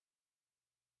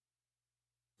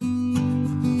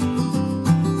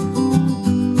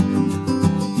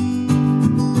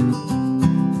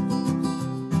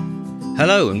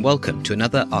Hello and welcome to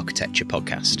another architecture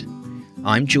podcast.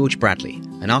 I'm George Bradley,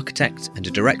 an architect and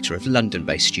a director of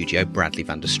London-based studio Bradley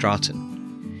van der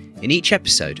Straten. In each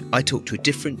episode, I talk to a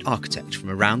different architect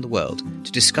from around the world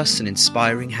to discuss an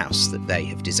inspiring house that they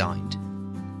have designed.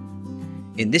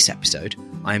 In this episode,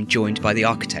 I am joined by the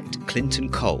architect Clinton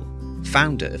Cole,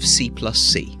 founder of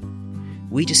C+C.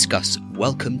 We discuss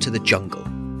Welcome to the Jungle,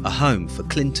 a home for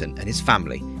Clinton and his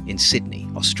family in Sydney,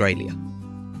 Australia.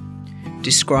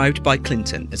 Described by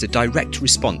Clinton as a direct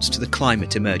response to the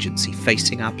climate emergency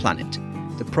facing our planet,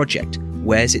 the project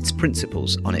wears its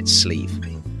principles on its sleeve.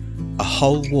 A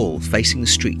whole wall facing the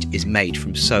street is made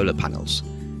from solar panels.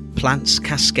 Plants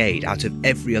cascade out of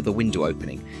every other window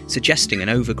opening, suggesting an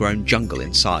overgrown jungle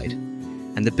inside.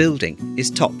 And the building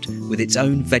is topped with its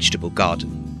own vegetable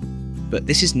garden. But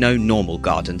this is no normal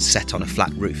garden set on a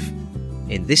flat roof.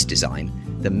 In this design,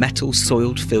 the metal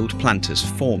soil-filled planters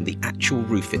form the actual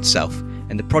roof itself,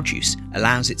 and the produce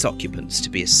allows its occupants to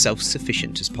be as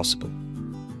self-sufficient as possible.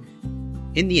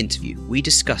 In the interview, we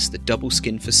discuss the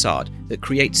double-skin facade that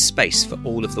creates space for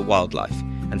all of the wildlife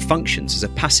and functions as a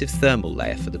passive thermal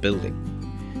layer for the building.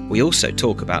 We also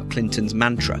talk about Clinton's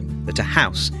mantra that a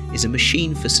house is a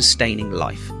machine for sustaining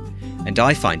life, and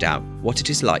I find out what it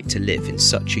is like to live in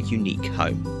such a unique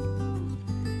home.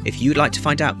 If you'd like to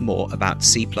find out more about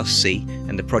C+C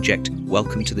and the project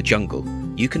Welcome to the Jungle,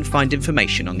 you can find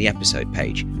information on the episode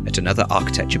page at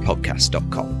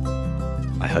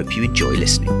anotherarchitecturepodcast.com. I hope you enjoy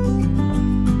listening.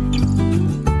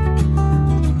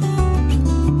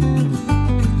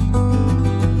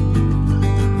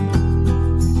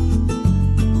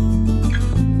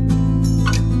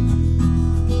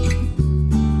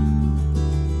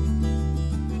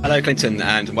 Hello, Clinton,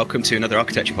 and welcome to another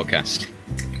architecture podcast.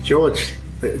 George,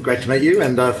 great to meet you,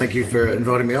 and thank you for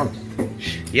inviting me on.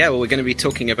 Yeah, well, we're going to be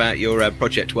talking about your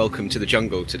project Welcome to the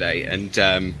Jungle today, and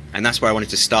that's where I wanted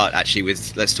to start, actually,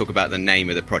 with let's talk about the name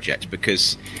of the project,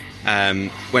 because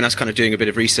when I was kind of doing a bit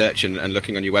of research and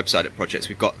looking on your website at projects,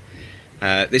 we've got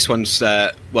this one's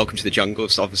Welcome to the Jungle,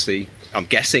 so obviously I'm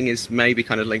guessing is maybe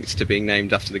kind of linked to being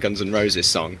named after the Guns N' Roses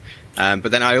song.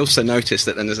 But then I also noticed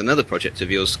that then there's another project of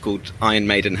yours called Iron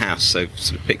Maiden House, so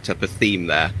sort of picked up a theme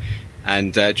there.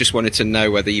 And just wanted to know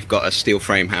whether you've got a steel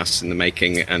frame house in the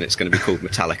making and it's going to be called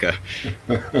Metallica.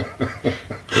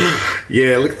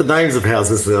 Yeah, look, the names of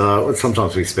houses,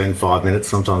 sometimes we spend 5 minutes,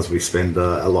 sometimes we spend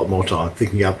a lot more time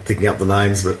thinking up the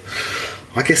names, but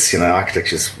I guess,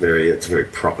 architecture's it's a very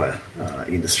proper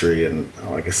industry, and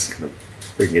I guess kind of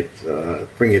bring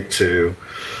it to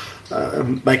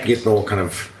making it more kind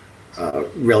of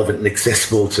relevant and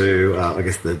accessible to, I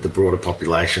guess, the broader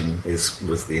population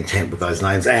was the intent with those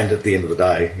names. And at the end of the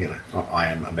day, I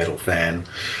am a metal fan.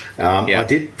 I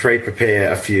did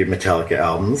prepare a few Metallica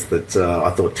albums that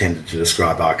I thought tended to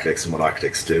describe architects and what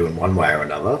architects do in one way or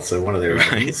another. So one of their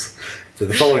albums, so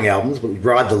the following albums: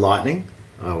 Ride the Lightning,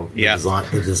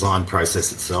 the design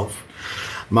process itself;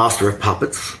 Master of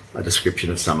Puppets, a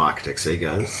description of some architects'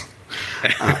 egos.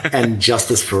 And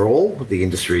Justice for All, the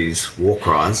industry's war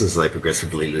cries as they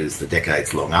progressively lose the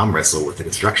decades-long arm wrestle with the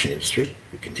construction industry,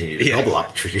 who continue to gobble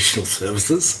up traditional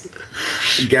services.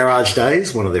 Garage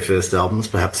Days, one of their first albums,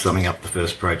 perhaps summing up the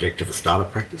first project of a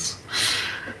startup practice.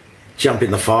 Jump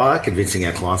in the Fire, convincing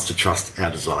our clients to trust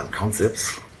our design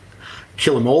concepts.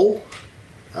 Kill 'Em All,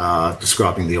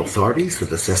 describing the authorities that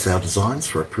assess our designs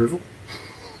for approval.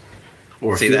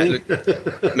 See that?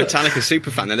 Metallica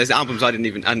superfan. And there's albums I hadn't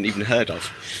even heard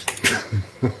of.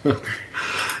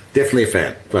 Definitely a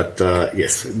fan, but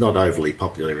yes, not overly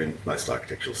popular in most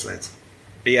architectural scenes.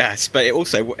 Yes, but it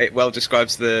well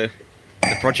describes the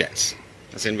projects.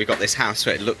 As in, we've got this house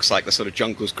where it looks like the sort of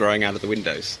jungle's growing out of the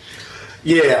windows.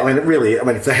 Yeah,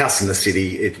 it's a house in the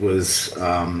city. It was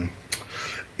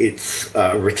it's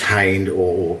retained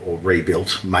or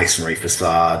rebuilt masonry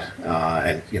facade,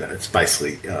 and it's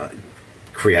basically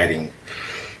creating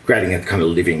a kind of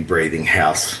living, breathing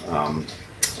house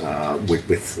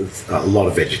with a lot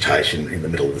of vegetation in the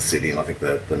middle of the city, and I think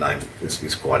the name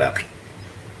is quite apt.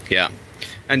 Yeah,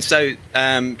 and so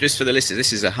just for the listeners,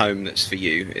 this is a home that's for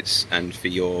you, and for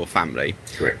your family.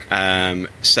 Correct.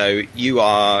 So you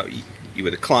were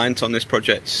the client on this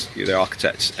project, you're the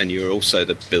architect, and you're also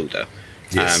the builder.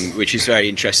 Yes. Which is very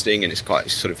interesting, and it's quite a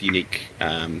sort of unique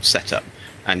setup,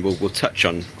 and we'll touch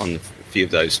on a few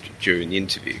of those during the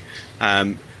interview.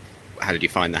 How did you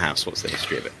find the house? What's the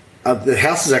history of it? The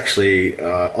house is actually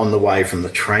on the way from the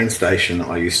train station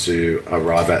I used to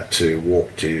arrive at to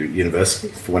walk to university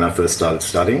when I first started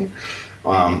studying.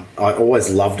 I always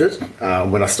loved it.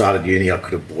 When I started uni, I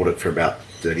could have bought it for about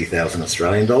 30,000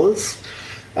 Australian dollars.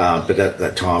 But at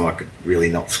that time, I could really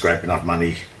not scrape enough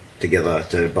money together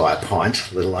to buy a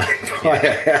pint, let alone buy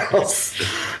a house.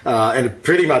 And it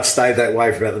pretty much stayed that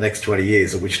way for about the next 20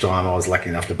 years, at which time I was lucky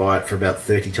enough to buy it for about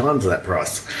 30 times that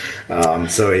price.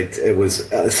 So it was,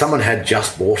 someone had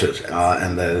just bought it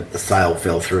and the sale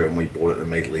fell through and we bought it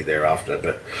immediately thereafter.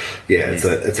 But yeah,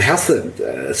 it's a house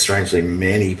that strangely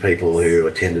many people who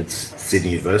attended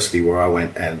Sydney University, where I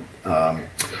went, and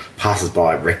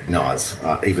passers-by recognise,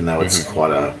 even though it's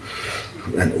quite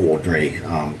an ordinary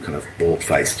kind of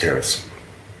bald-faced terrace.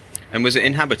 And was it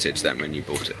inhabited then when you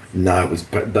bought it? No, it was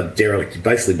but derelict.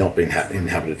 Basically not been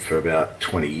inhabited for about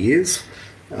 20 years.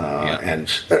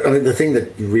 And I mean, the thing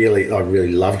that I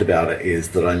really loved about it is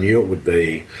that I knew it would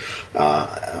be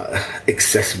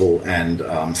accessible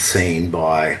and seen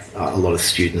by a lot of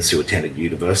students who attended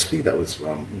university. That was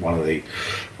one of the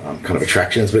kind of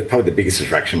attractions, but probably the biggest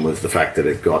attraction was the fact that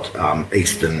it got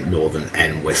eastern, northern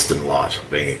and western light,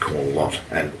 being a corner lot.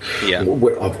 And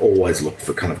I've always looked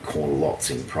for kind of corner lots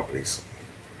in properties.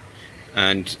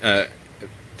 And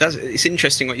it's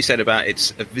interesting what you said about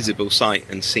it's a visible site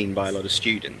and seen by a lot of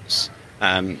students.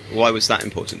 Why was that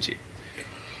important to you?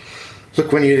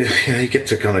 Look, when you get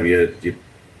to kind of your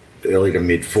early to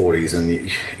mid 40s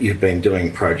and you've been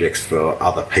doing projects for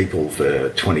other people for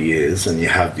 20 years and you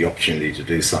have the opportunity to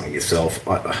do something yourself,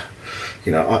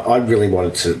 I really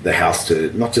wanted the house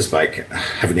to not just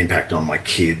have an impact on my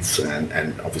kids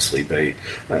and obviously be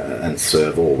and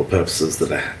serve all the purposes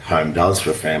that a home does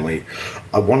for a family.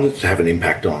 I wanted to have an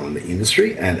impact on the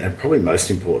industry and probably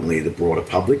most importantly the broader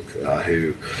public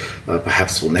who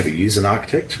perhaps will never use an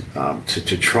architect,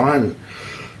 to try and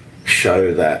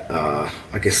show that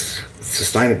I guess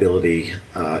sustainability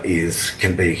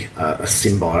can be a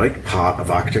symbiotic part of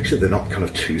architecture. They're not kind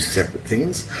of two separate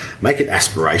things. Make it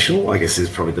aspirational, I guess, is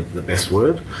probably the best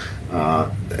word.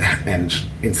 And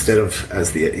instead of,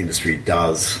 as the industry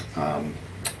does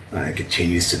and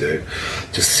continues to do,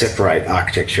 to separate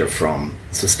architecture from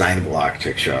sustainable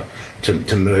architecture,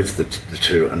 to merge the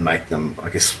two and make them, I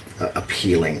guess,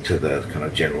 appealing to the kind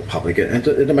of general public, and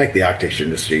to make the architecture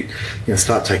industry,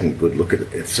 start taking a good look at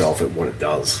itself, at what it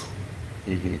does.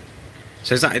 Mm-hmm.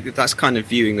 So that's kind of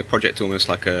viewing the project almost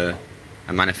like a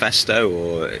manifesto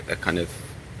or a kind of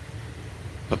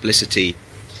publicity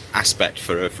aspect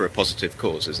for a positive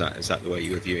cause. Is that the way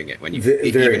you were viewing it when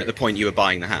even at the point you were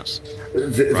buying the house?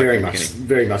 Very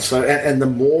much so. And the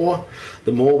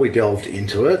more we delved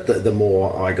into it, the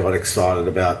more I got excited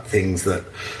about things that,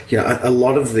 a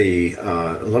lot of the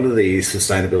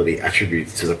sustainability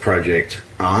attributes to the project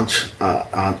aren't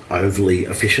overly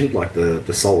efficient. Like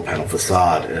the solar panel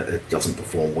facade, it doesn't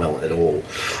perform well at all.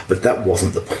 But that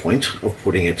wasn't the point of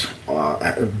putting it,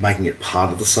 making it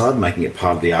part of the facade, making it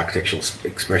part of the architectural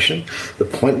expression. The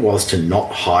point was to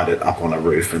not hide it up on a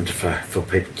roof and for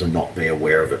people to not be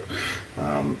aware of it.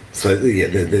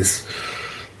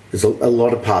 There's a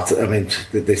lot of parts.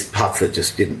 There's parts that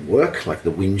just didn't work, like the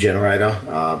wind generator.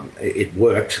 It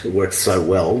worked so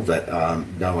well that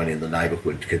no one in the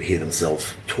neighbourhood could hear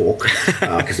themselves talk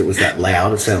because it was that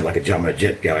loud. It sounded like a jumbo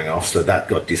jet going off, so that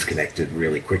got disconnected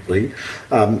really quickly.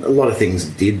 A lot of things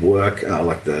did work,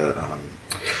 like the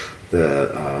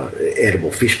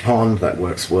edible fish pond, that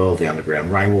works well. The underground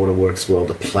rainwater works well.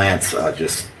 The plants are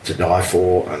just to die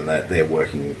for, and they're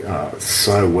working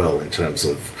so well in terms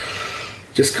of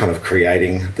just kind of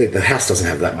creating. The house doesn't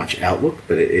have that much outlook,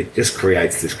 but it just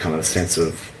creates this kind of sense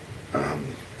of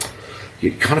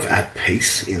you're kind of at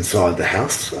peace inside the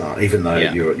house, even though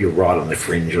you're right on the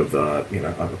fringe of a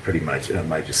pretty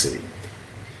major city.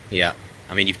 Yeah,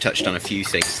 I mean, you've touched on a few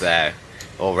things there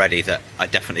already that I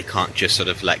definitely can't just sort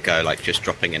of let go, like just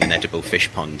dropping in an edible fish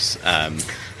pond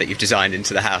that you've designed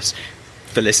into the house.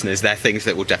 For listeners, they're things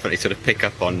that we'll definitely sort of pick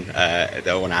up on that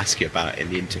I want to ask you about in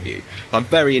the interview. But I'm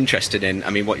very interested in,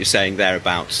 what you're saying there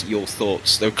about your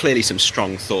thoughts. There were clearly some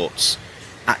strong thoughts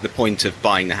at the point of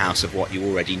buying the house of what you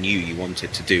already knew you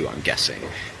wanted to do, I'm guessing.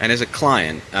 And as a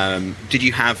client, I'm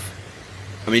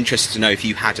interested to know if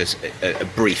you had a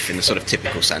brief in the sort of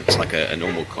typical sense, like a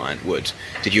normal client would.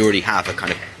 Did you already have a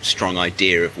kind of strong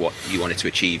idea of what you wanted to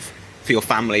achieve for your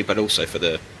family, but also for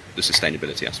the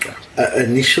sustainability aspect?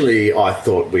 Initially, I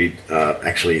thought we'd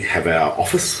actually have our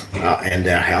office and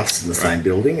our house in the same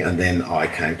building, and then I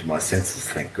came to my senses,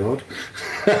 thank God.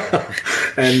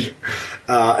 and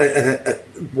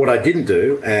what I didn't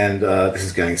do, and this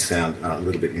is going to sound a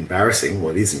little bit embarrassing,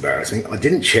 well, it is embarrassing, I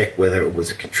didn't check whether it was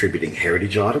a contributing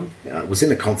heritage item. It was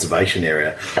in a conservation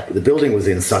area. The building was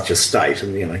in such a state,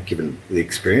 and given the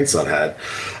experience I'd had,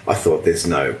 I thought there's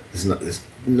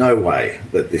no way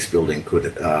that this building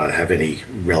could have any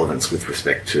relevance with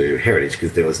respect to heritage,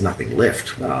 because there was nothing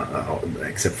left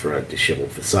except for a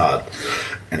dishevelled facade,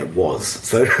 and it was.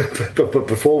 So, but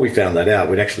before we found that out,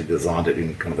 we'd actually designed it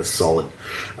in kind of a solid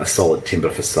timber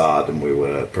facade, and we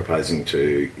were proposing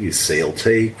to use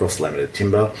CLT, cross-laminated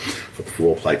timber, for the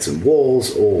floor plates and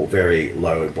walls, all very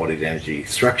low embodied energy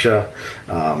structure.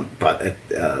 But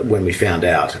when we found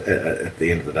out at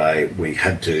the end of the day, we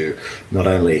had to not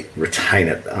only retain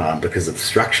it because of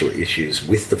structural issues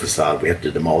with the facade, we had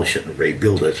to demolish it and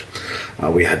rebuild it.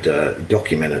 We had to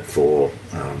document it for,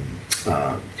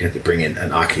 you had to bring in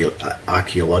an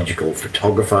archaeological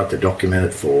photographer to document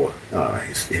it for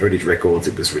his heritage records.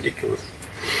 It was ridiculous.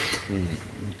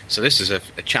 So this is a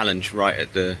challenge right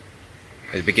at the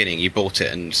beginning. You bought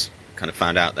it and kind of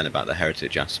found out then about the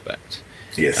heritage aspect.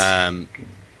 Yes.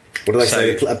 What do they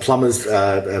say? Plumbers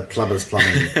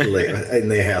plumbing in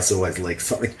their house always leaks,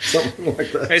 something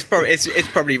like that. It's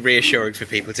probably reassuring for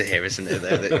people to hear, isn't it?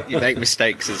 That you make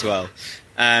mistakes as well.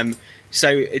 So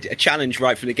a challenge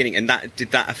right from the beginning, and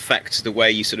did that affect the way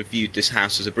you sort of viewed this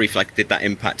house as a brief? Like, did that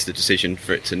impact the decision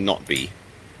for it to not be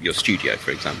your studio,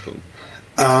 for example?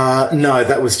 No,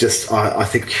 that was just. I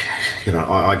think,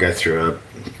 I go through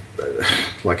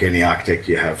like any architect,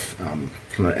 you have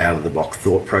kind of out of the box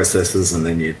thought processes, and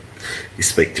then you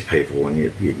speak to people and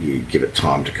you give it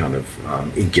time to kind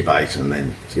of incubate, and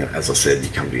then, as I said, you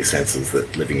come to your senses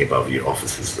that living above your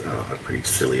office is a pretty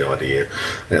silly idea,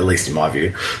 at least in my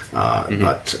view.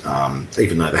 But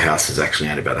even though the house is actually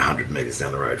only about 100 metres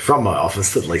down the road from my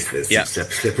office, at least there's some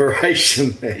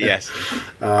separation there. Yes.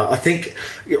 I think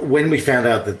when we found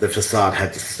out that the facade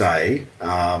had to stay,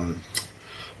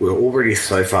 we were already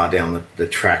so far down the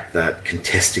track that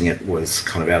contesting it was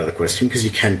kind of out of the question, because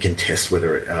you can contest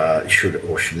whether it should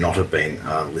or should not have been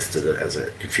listed as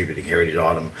a contributing heritage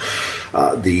item.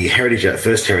 The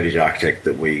first heritage architect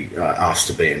that we asked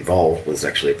to be involved was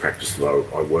actually a practice that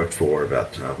I worked for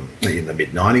about in the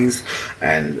mid-90s,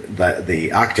 and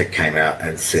the architect came out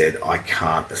and said, "I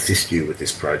can't assist you with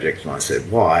this project." And I said,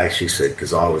 "Why?" She said,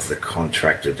 "Because I was the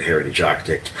contracted heritage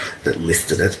architect that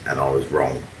listed it, and I was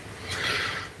wrong."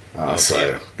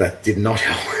 So that did not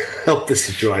help the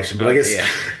situation. But I guess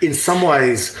in some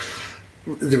ways,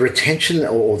 the retention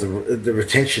or the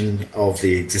retention of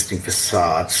the existing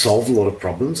facade solved a lot of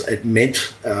problems. It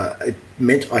meant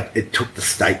it took the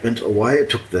statement away. It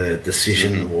took the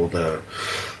decision or that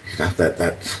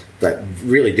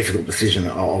really difficult decision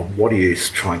of what are you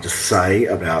trying to say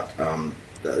about.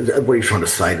 What are you trying to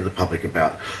say to the public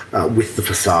about with the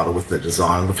facade or with the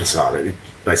design of the facade? It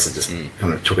basically just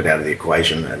kind of took it out of the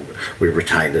equation, and we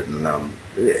retained it, and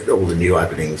all the new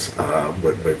openings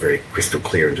were very crystal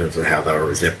clear in terms of how they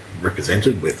were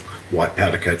represented, with white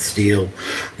powder coat steel.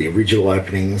 The original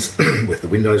openings with the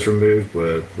windows removed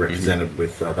were represented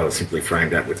with, they were simply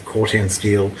framed out with Corten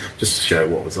steel, just to show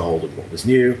what was old and what was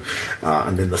new.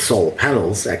 And then the solar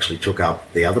panels actually took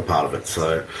up the other part of it.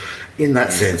 So in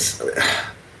that sense,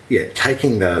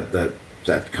 taking that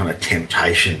kind of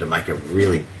temptation to make a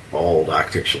really bold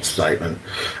architectural statement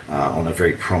on a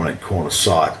very prominent corner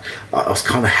site, I was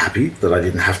kind of happy that I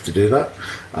didn't have to do that,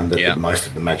 and that most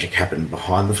of the magic happened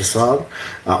behind the facade.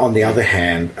 On the other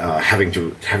hand, having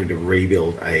to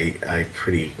rebuild a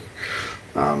pretty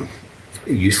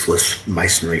useless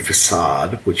masonry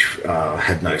facade, which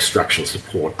had no structural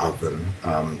support other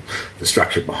than the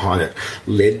structure behind it,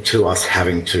 led to us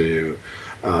having to,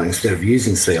 instead of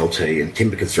using CLT and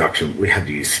timber construction, we had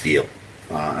to use steel.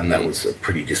 And that was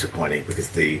pretty disappointing, because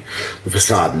the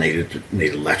facade needed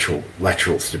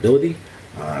lateral stability,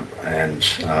 and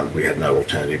we had no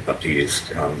alternative but to use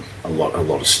a lot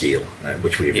of steel,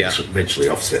 which we eventually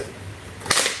offset.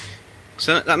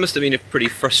 So that must have been a pretty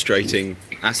frustrating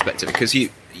aspect of it, because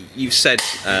you've said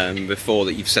before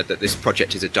that this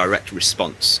project is a direct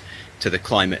response to the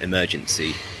climate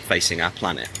emergency facing our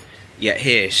planet. Yet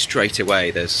here, straight away,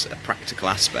 there's a practical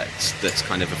aspect that's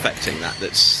kind of affecting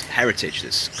that's heritage,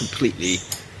 that's completely,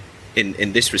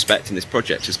 in this respect, in this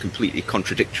project, is completely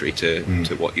contradictory to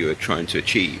what you were trying to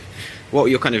achieve. What are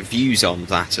your kind of views on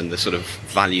that, and the sort of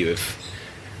value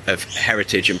of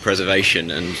heritage and preservation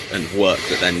and work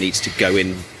that then needs to go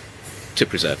in to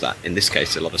preserve that? In this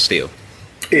case, a lot of steel.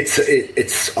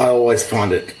 It's I always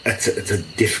find it's a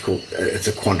difficult, it's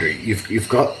a quandary. You've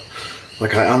got,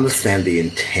 like, I understand the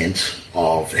intent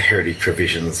of heritage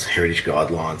provisions, heritage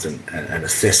guidelines, and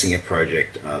assessing a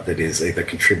project that is either a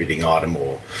contributing item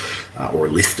or a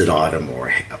listed item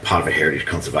or a part of a heritage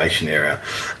conservation area.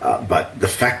 But the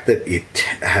fact that it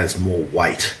has more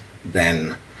weight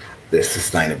than the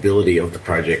sustainability of the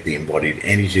project, the embodied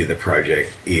energy of the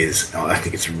project is, I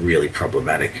think it's really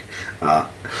problematic.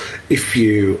 If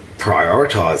you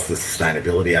prioritise the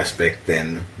sustainability aspect,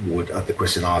 then the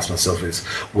question I ask myself is,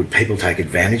 would people take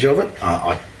advantage of it?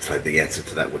 I'd say the answer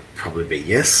to that would probably be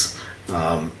yes.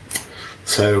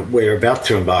 So we're about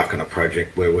to embark on a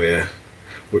project where we're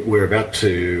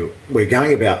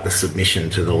going about the submission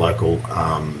to the local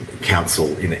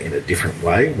council in a different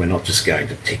way. We're not just going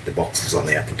to tick the boxes on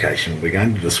the application. We're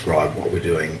going to describe what we're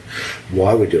doing,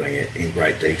 why we're doing it in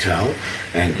great detail.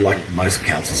 And like most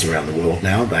councils around the world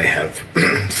now, they have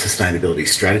sustainability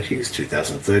strategies,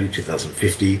 2030,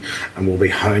 2050, and we'll be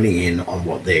honing in on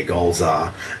what their goals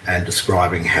are and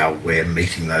describing how we're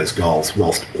meeting those goals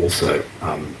whilst also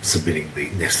submitting the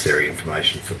necessary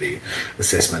information for the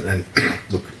assessment. And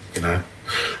look,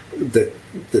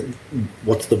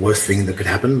 what's the worst thing that could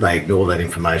happen? They ignore that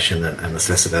information and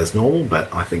assess it as normal,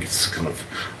 but I think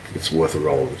it's worth a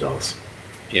roll of the dice.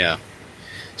 Yeah.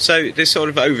 So this sort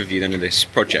of overview then of this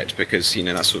project, because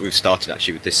that's what we've started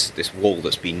actually with this wall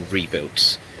that's been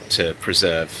rebuilt to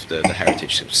preserve the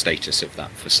heritage sort of status of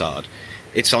that facade.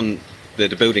 It's on the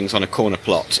building's on a corner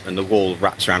plot, and the wall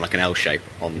wraps around like an L shape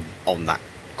on that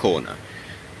corner.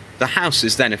 The house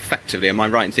is then effectively, am I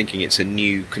right in thinking it's a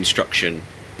new construction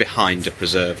behind a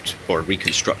preserved or a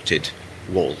reconstructed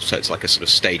wall? So it's like a sort of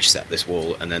stage set, this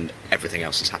wall, and then everything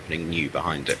else is happening new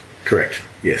behind it. Correct,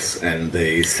 yes. And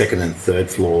the second and third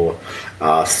floor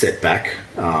are set back.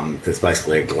 There's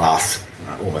basically a glass,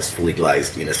 almost fully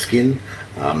glazed inner skin,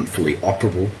 fully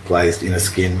operable glazed inner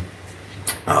skin.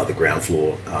 The ground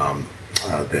floor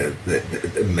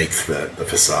meets the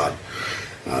facade.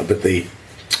 But it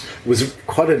was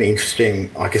quite an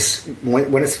interesting, I guess,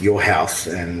 when it's your house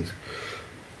and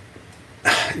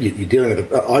you're dealing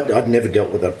with I'd never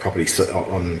dealt with a property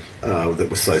that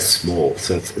was so small.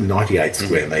 So it's 98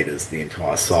 square metres, the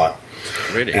entire site.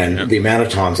 Really? And the amount of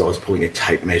times I was pulling a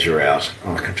tape measure out,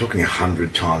 I'm talking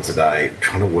 100 times a day,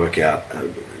 trying to work out,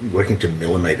 working to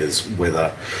millimetres,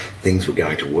 whether things were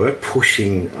going to work,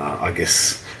 pushing, I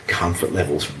guess, comfort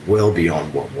levels well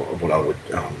beyond what I would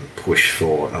push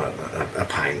for a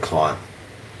paying client.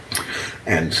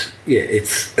 And yeah,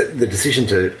 it's the decision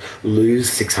to lose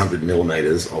 600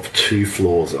 millimetres of 2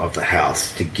 floors of the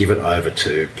house to give it over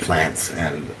to plants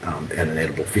and an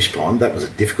edible fish pond. That was a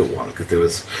difficult one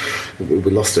because we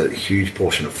lost a huge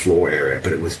portion of floor area,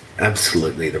 but it was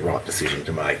absolutely the right decision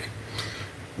to make.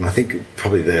 And I think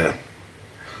probably the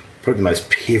most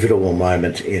pivotal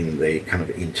moment in the kind of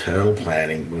internal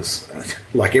planning was,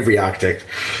 like every architect,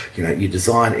 you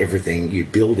design everything, you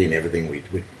build in everything.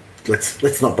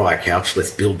 Let's not buy a couch.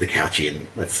 Let's build the couch in.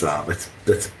 Let's have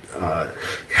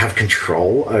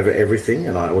control over everything.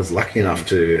 And I was lucky enough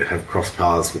to have crossed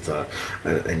paths with an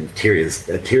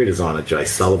interior designer, Jay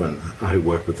Sullivan, who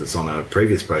worked with us on a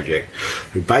previous project,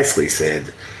 who basically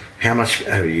said, how much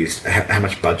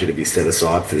budget have you set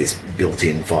aside for this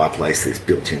built-in fireplace, this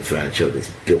built-in furniture,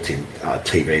 this built-in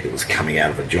TV that was coming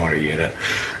out of a joinery unit?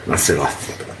 And I said, I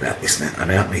think about this amount.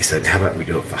 And he said, how about we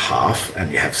do it for half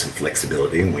and you have some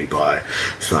flexibility and we buy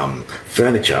some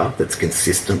furniture that's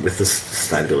consistent with the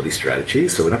sustainability strategy.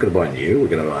 So we're not going to buy new, we're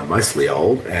going to buy mostly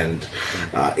old. And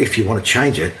if you want to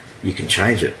change it, you can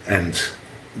change it. And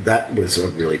that was a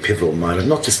really pivotal moment,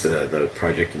 not just the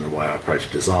project and the way I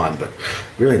approached design, but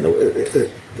really the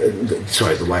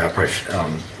way I approached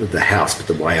the house, but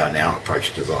the way I now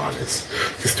approach design is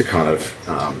just to kind of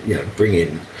bring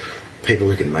in people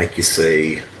who can make you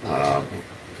see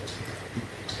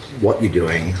what you're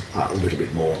doing a little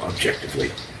bit more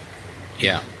objectively.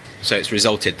 Yeah. So it's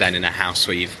resulted then in a house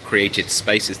where you've created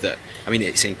spaces that,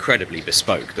 it's incredibly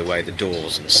bespoke, the way the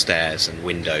doors and stairs and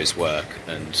windows work,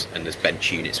 and there's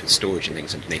bench units with storage and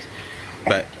things underneath.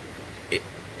 But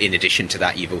in addition to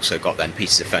that, you've also got then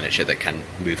pieces of furniture that can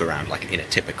move around like in a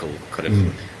typical kind of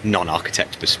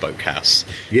non-architect bespoke house.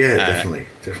 Yeah, definitely.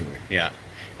 Yeah.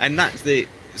 And that's the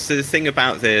thing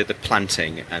about the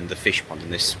planting and the fish pond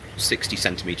and this 60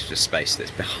 centimetres of space that's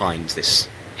behind this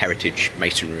heritage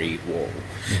masonry wall.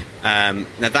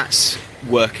 Now that's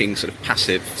working sort of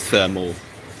passive thermal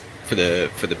for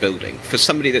the building. For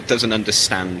somebody that doesn't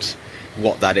understand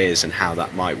what that is and how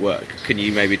that might work, can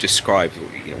you maybe describe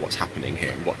what's happening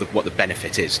here and what the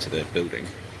benefit is to the building?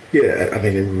 Yeah,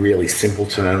 in really simple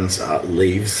terms,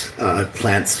 leaves.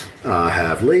 Plants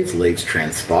have leaves. Leaves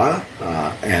transpire,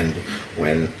 and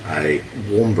when a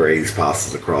warm breeze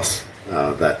passes across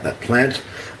that plant,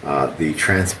 the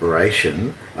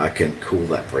transpiration can cool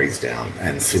that breeze down.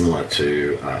 And similar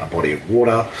to a body of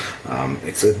water,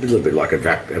 it's a little bit like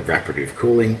evaporative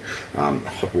cooling.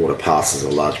 Hot water passes a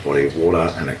large body of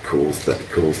water, and it cools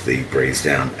the breeze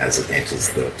down as it enters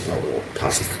or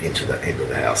passes into the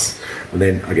house. And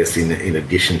then I guess in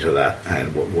addition to that,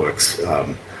 and what works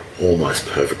almost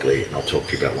perfectly, and I'll talk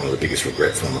to you about one of the biggest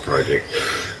regrets on the project,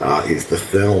 is the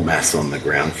thermal mass on the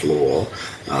ground floor,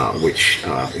 which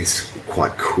is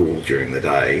quite cool during the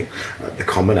day. The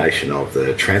combination of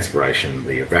the transpiration,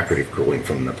 the evaporative cooling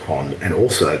from the pond, and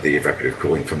also the evaporative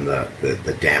cooling from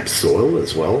the damp soil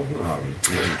as well,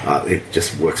 it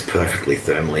just works perfectly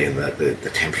thermally, and the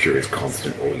temperature is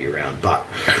constant all year round. But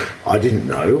I didn't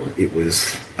know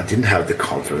I didn't have the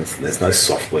confidence, and there's no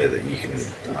software that you can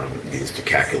use to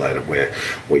calculate it, where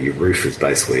your roof is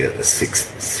basically a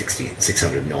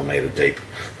 600 millimetre deep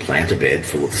planter bed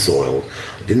full of soil.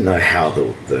 I didn't know how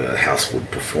the house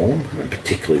would perform, and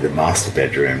particularly the master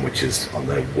bedroom, which is on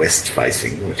the west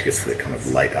facing, which gets the kind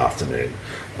of late afternoon,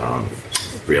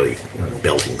 really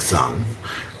belting sun.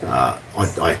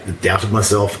 I doubted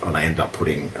myself, and I ended up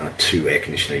putting 2 air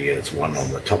conditioner units, one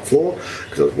on the top floor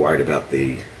because I was worried about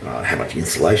how much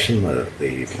insulation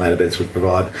the planter beds would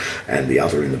provide, and the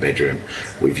other in the bedroom.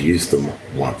 We've used them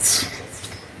once.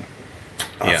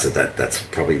 So that's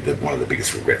probably one of the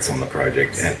biggest regrets on the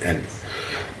project, and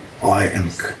I am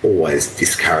always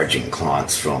discouraging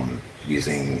clients from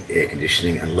using air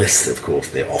conditioning unless, of course,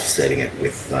 they're offsetting it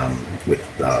with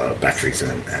batteries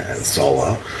and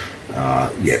solar.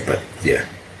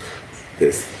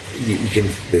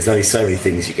 There's only so many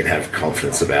things you can have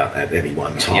confidence about at any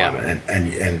one time,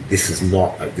 and this was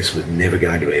never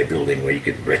going to be a building where you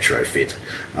could retrofit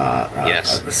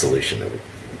a solution that would.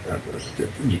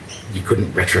 You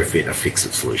couldn't retrofit a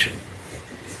fix-it solution.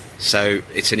 So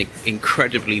it's an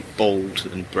incredibly bold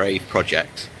and brave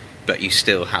project, but you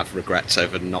still have regrets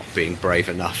over not being brave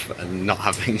enough and not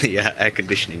having the air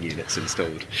conditioning units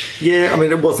installed. Yeah, I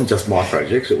mean, it wasn't just my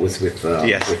project; it was with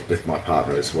my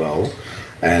partner as well.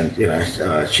 And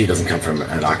she doesn't come from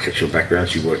an architectural background.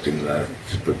 She's been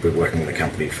working in the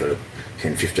company for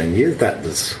 10, 15 years. That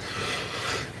was.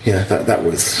 That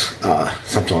was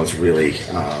sometimes really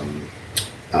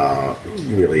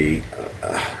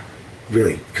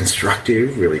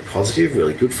constructive, really positive,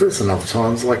 really good for us, and other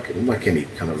times, like any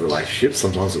kind of relationship,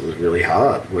 sometimes it was really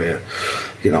hard, where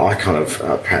I kind of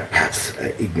perhaps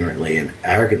ignorantly and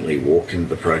arrogantly walked into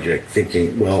the project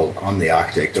thinking, well, I'm the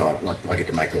architect, I get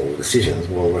to make all the decisions.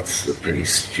 Well, that's a pretty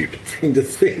stupid thing to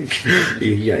think.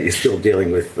 You're still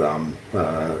dealing with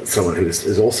someone who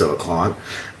is also a client,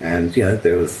 and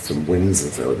there was some wins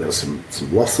and there was some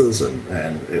losses, and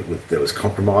there was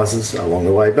compromises along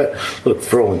the way. But look,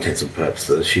 for all intents and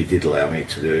purposes, she did allow me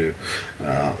to do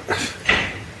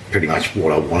pretty much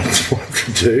what I wanted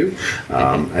to do,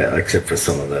 except for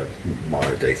some of the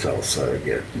minor details. So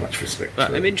much respect.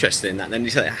 Well, I'm interested in that. Then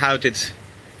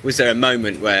was there a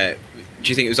moment where, do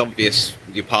you think it was obvious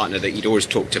with your partner that you'd always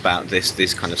talked about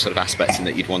this kind of sort of aspect, and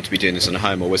that you'd want to be doing this on a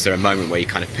home, or was there a moment where you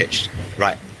kind of pitched,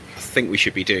 right, I think we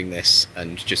should be doing this,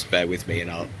 and just bear with me and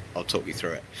I'll talk you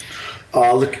through it?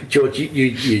 Oh, look, George,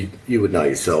 you would know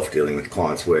yourself dealing with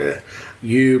clients where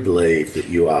you believe that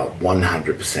you are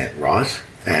 100% right,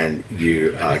 and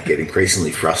you get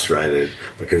increasingly frustrated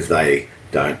because they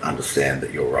don't understand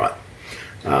that you're right.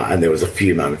 And there was a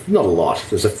few moments, not a lot,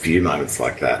 there's a few moments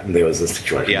like that. And there was a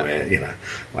situation where,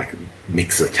 like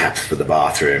mixer taps for the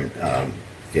bathroom,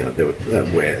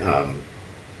 where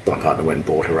my partner went and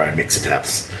bought her own mixer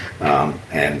taps,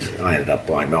 and I ended up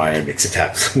buying my own mixer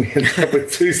taps. We ended up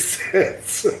with 2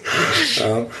 sets.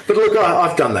 But look,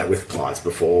 I've done that with clients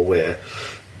before, where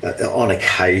on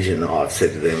occasion I've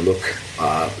said to them, look,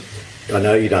 I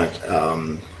know you don't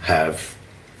have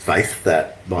faith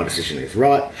that my decision is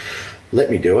right. Let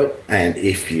me do it, and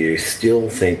if you still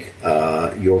think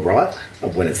you're right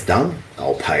when it's done,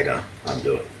 I'll pay to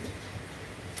undo it.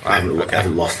 I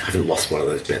haven't lost one of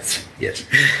those bets yet.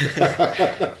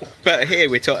 But here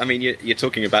we're talking. I mean, you're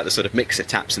talking about the sort of mixer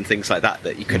taps and things like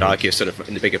that you could argue, sort of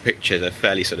in the bigger picture, they're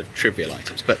fairly sort of trivial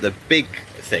items. But the big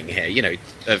thing here,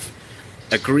 of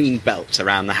a green belt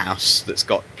around the house that's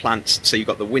got plants. So you've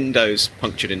got the windows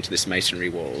punctured into this masonry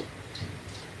wall,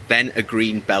 then a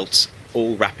green belt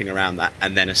all wrapping around that,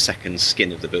 and then a second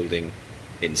skin of the building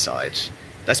inside.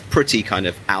 That's pretty kind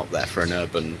of out there for an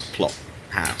urban plot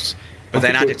house. But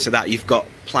then added to that, you've got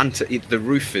the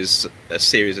roof is a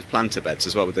series of planter beds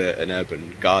as well, with an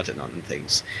urban garden on and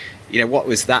things. What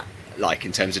was that like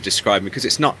in terms of describing? Because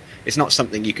it's not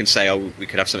something you can say, oh, we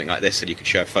could have something like this, and you could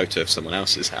show a photo of someone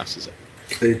else's house, is it?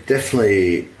 It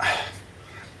definitely,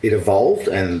 it evolved,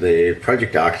 and the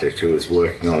project architect who was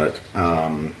working on it,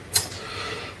 I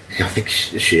think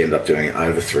she ended up doing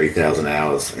over 3,000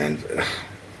 hours, and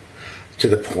to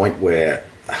the point where,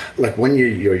 like, when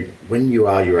you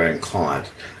are your own client,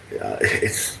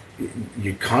 it's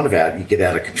you kind of you get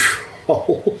out of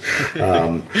control.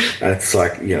 And it's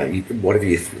like,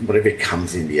 whatever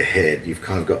comes into your head, you've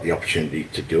kind of got the opportunity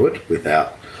to do it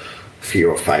without fear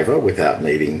or favour, without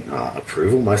needing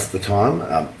approval most of the time.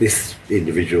 This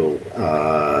individual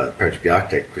project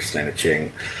architect, Christina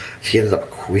Cheng, she ended up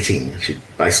quitting. She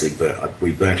basically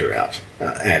we burnt her out,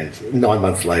 and 9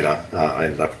 months later, I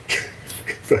ended up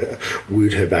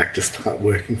wooed her back to start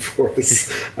working for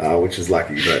us, which is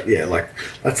lucky. But yeah, like,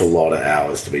 that's a lot of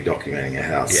hours to be documenting a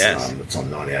house. Yes. It's on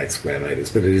 98 square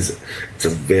metres, but it's a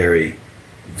very,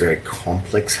 very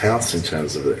complex house in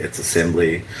terms of its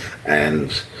assembly,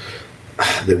 and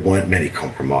there weren't many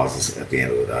compromises at the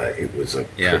end of the day. It was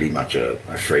pretty much a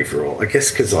free-for-all. I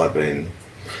guess because I've been,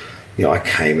 I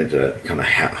came into kind of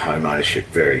home ownership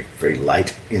very, very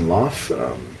late in life,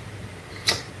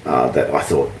 that I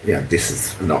thought, this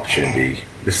is an opportunity.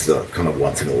 This is a kind of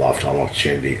once-in-a-lifetime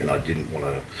opportunity, and I didn't want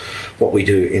to... What we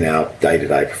do in our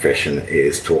day-to-day profession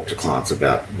is talk to clients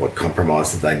about what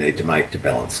compromises they need to make to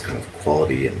balance kind of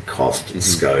quality and cost and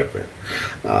scope.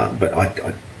 But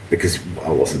I because I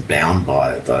wasn't bound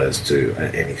by those to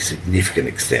any significant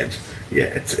extent,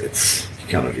 it's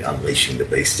kind of unleashing the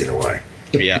beast in a way.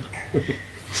 Yeah.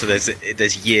 So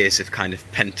there's years of kind of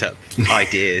pent up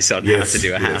ideas on how to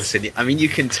do a house, and I mean, you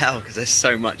can tell because there's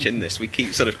so much in this. We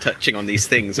keep sort of touching on these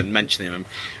things and mentioning them.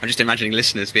 I'm just imagining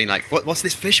listeners being like, "What's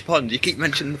this fish pond? You keep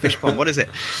mentioning the fish pond. What is it?"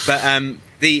 But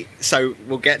so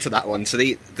we'll get to that one. So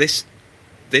this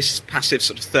passive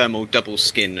sort of thermal double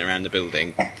skin around the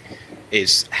building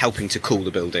is helping to cool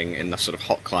the building in the sort of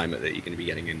hot climate that you're going to be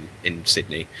getting in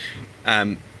Sydney.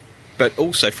 But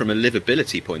also from a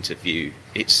livability point of view,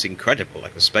 it's incredible.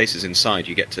 Like, the spaces inside,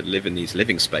 you get to live in these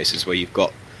living spaces where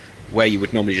where you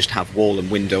would normally just have wall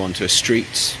and window onto a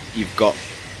street, you've got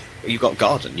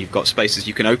garden, you've got spaces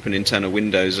you can open internal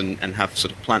windows and have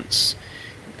sort of plants.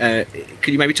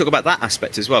 Could you maybe talk about that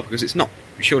aspect as well? Because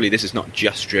surely this is not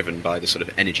just driven by the sort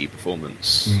of energy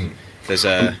performance. There's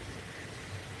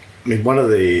one of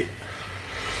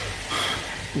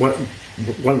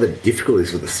the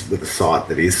difficulties with the site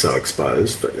that is so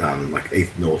exposed, like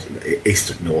east,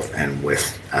 north and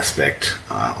west aspect,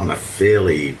 on a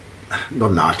fairly,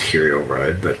 not an arterial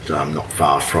road, but not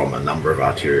far from a number of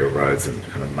arterial roads and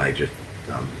kind of major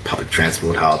public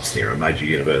transport hubs near a major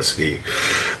university,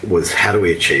 was how do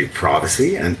we achieve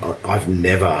privacy? And I'd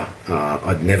never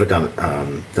done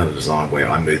a design where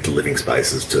I moved the living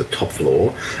spaces to the top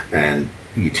floor and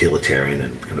utilitarian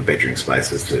and kind of bedroom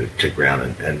spaces to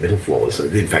ground and middle floors. So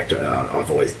in fact, I've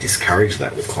always discouraged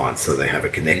that with clients, so they have a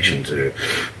connection to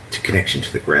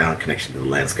the ground, connection to the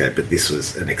landscape. But this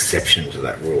was an exception to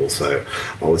that rule. So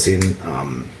I was in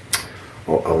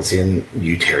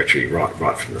new territory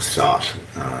right from the start.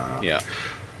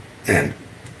 And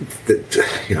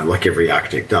like every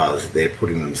architect does, they're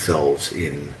putting themselves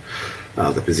in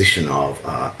the position of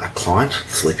a client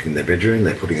sleeping in their bedroom.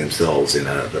 They're putting themselves in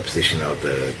the position of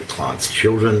the client's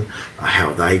children. How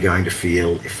are they going to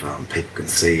feel if people can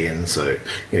see in? So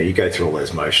you go through all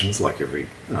those motions like every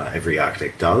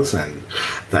architect does, and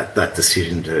that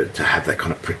decision to have that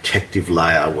kind of protective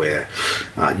layer where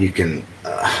you can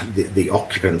the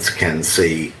occupants can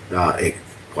see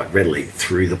quite readily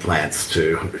through the plants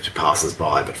to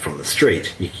passers-by, but from the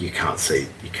street you can't see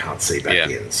back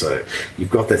in. So you've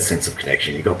got that sense of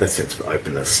connection, you've got that sense of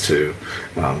openness to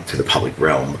the public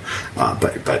realm,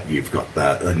 but you've got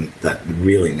that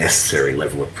really necessary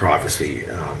level of privacy.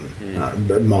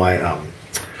 But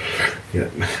I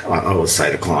always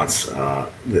say to clients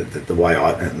that the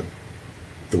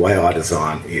way I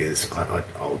design is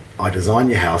I design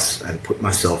your house and put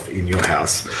myself in your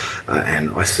house, and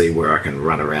I see where I can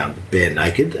run around bare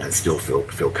naked and still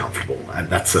feel comfortable. And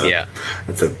that's a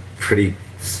pretty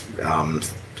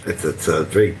it's a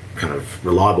very kind of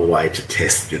reliable way to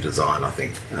test your design, I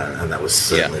think, and that was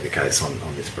certainly the case on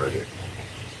this project.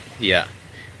 Yeah,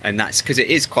 and that's because it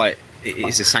is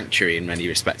a sanctuary in many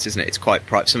respects, isn't it? It's quite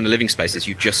private. Some of the living spaces,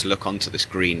 you just look onto this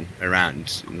green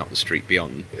around, not the street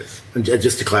beyond. Yes. And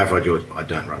just to clarify, George, I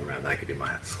don't run around naked in my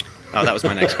house. Oh, that was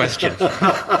my next question.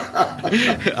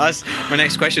 My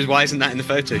next question is, why isn't that in the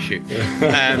photo shoot?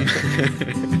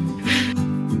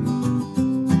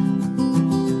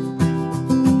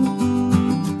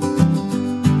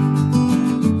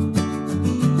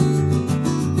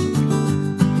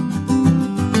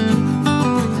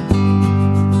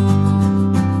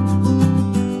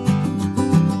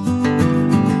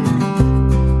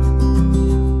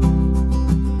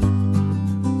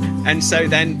 And so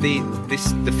then the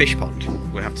fish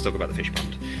pond. We'll have to talk about the fish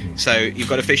pond. So you've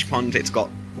got a fish pond. It's got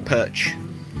perch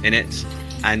in it,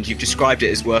 and you've described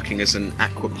it as working as an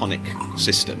aquaponic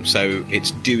system. So it's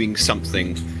doing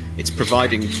something. It's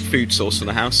providing food source for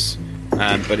the house,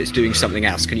 but it's doing something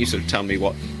else. Can you sort of tell me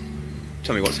what's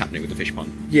happening with the fish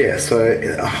pond? Yeah, so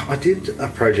I did a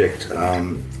project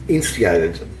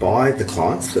instigated by the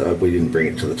clients. We didn't bring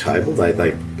it to the table.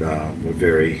 They were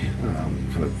very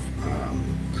kind of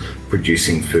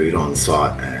producing food on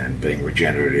site and being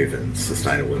regenerative and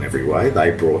sustainable in every way.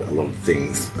 They brought a lot of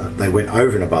things. They went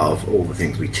over and above all the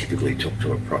things we typically took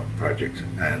to a project,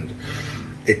 and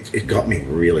it got me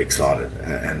really excited.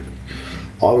 And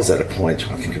I was at a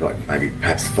point, I think like maybe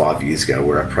perhaps 5 years ago,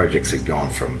 where our projects had gone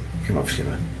from kind of,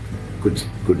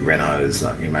 good renos,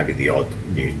 maybe the odd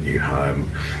new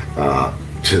home,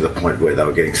 to the point where they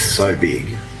were getting so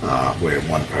big, where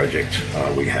one project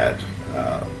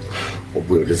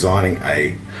we were designing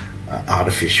a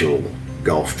artificial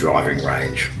golf driving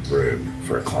range room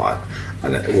for a client.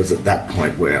 And it was at that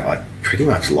point where I pretty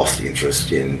much lost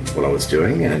interest in what I was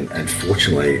doing. And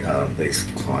fortunately, these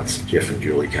clients, Jeff and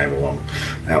Julie, came along,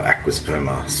 our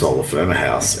Aquasperma Solar Firma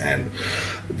house, and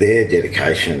their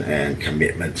dedication and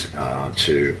commitment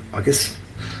to, I guess,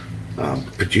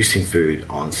 producing food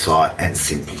on site and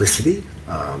simplicity,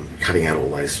 cutting out all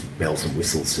those bells and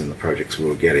whistles in the projects we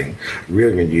were getting,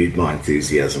 really renewed my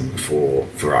enthusiasm for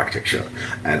architecture.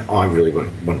 And I really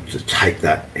wanted to take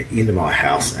that into my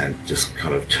house and just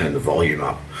kind of turn the volume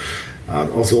up. I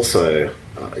was also,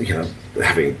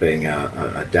 being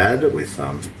a dad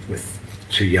with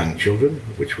two young children,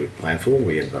 which we planned for.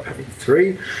 We ended up having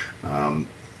 3.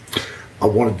 I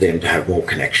wanted them to have more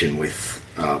connection with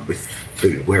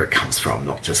food, where it comes from,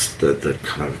 not just the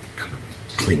kind of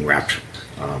cling wrapped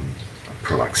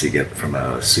products you get from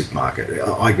a supermarket.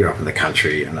 I grew up in the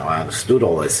country and I understood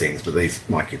all those things, but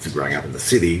my kids are growing up in the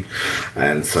city,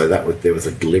 and so there was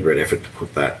a deliberate effort to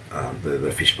put that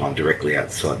the fish pond directly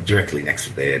next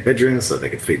to their bedroom, so they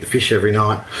could feed the fish every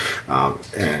night.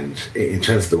 And in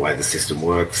terms of the way the system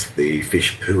works, the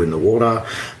fish poo in the water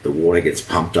gets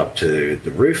pumped up to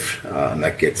the roof, and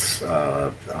that gets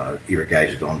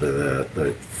irrigated onto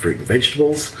the fruit and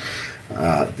vegetables.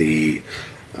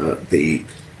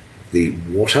 The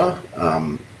water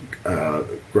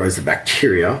grows the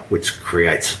bacteria, which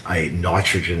creates a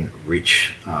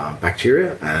nitrogen-rich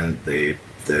bacteria, and the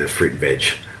fruit and veg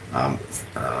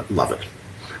love it.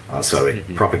 So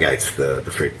it propagates the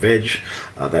fruit and veg,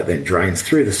 that then drains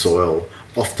through the soil,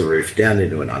 off the roof, down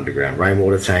into an underground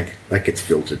rainwater tank. That gets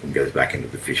filtered and goes back into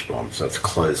the fish pond. So it's a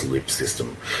closed loop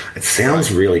system. It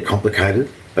sounds really complicated,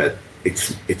 but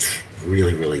it's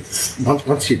really, really,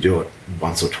 once you do it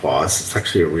once or twice, it's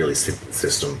actually a really simple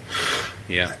system.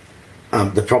 Yeah.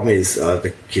 The problem is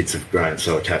the kids have grown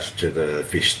so attached to the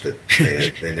fish that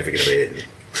they're never going to be eaten.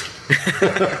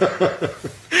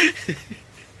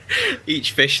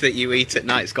 Each fish that you eat at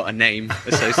night's got a name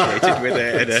associated with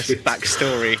it and a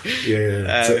backstory.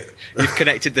 Yeah. You've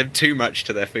connected them too much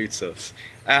to their food source.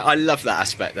 I love that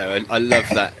aspect, though. I love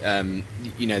that,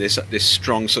 this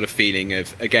strong sort of feeling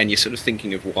of, again, you're sort of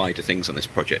thinking of wider things on this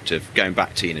project, of going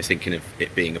back to, thinking of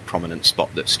it being a prominent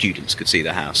spot that students could see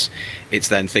the house. It's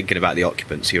then thinking about the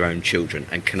occupants, your own children,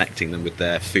 and connecting them with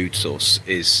their food source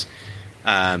is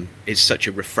such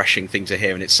a refreshing thing to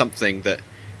hear. And it's something that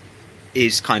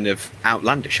is kind of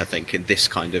outlandish, I think, in this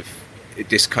kind of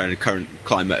current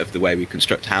climate of the way we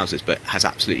construct houses, but has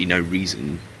absolutely no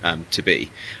reason to be.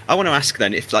 I want to ask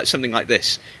then, if like something like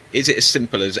this, is it as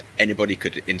simple as anybody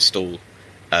could install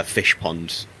a fish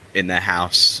pond in their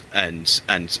house and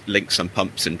link some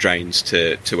pumps and drains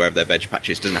to wherever their veg patch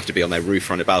is? Doesn't have to be on their roof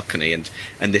or on a balcony, and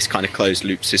this kind of closed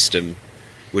loop system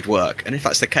would work. And if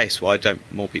that's the case, why don't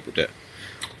more people do it?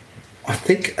 I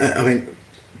think,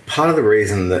 part of the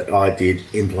reason that I did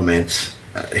implement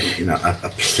a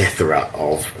plethora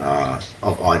of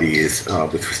ideas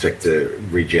with respect to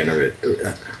regeneration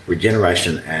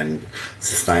and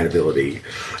sustainability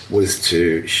was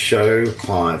to show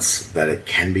clients that it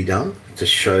can be done, to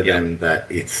show them that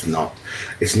it's not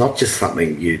just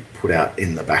something you put out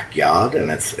in the backyard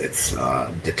and it's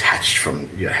detached from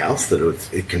your house, that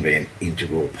it can be an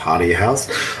integral part of your house.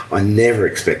 I never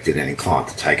expected any client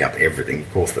to take up everything.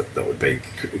 Of course, that would be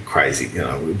crazy.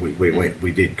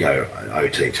 We did go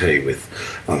OTT with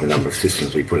the number of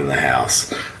systems we put in the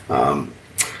house,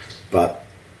 but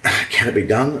can it be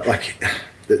done? Like,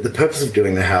 the purpose of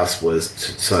doing the house was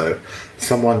so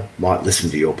someone might listen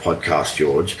to your podcast,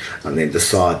 George, and then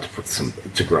decide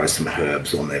to grow some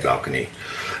herbs on their balcony.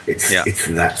 It's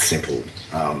that simple.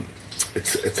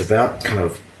 It's about kind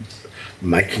of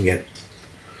making it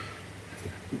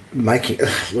making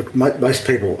look, most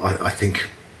people, I think,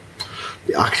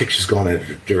 the architecture's gone in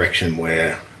a direction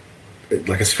where,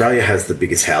 like, Australia has the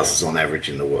biggest houses on average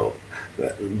in the world.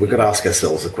 We've got to ask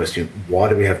ourselves the question: why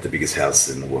do we have the biggest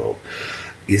houses in the world?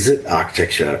 Is it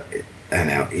architecture and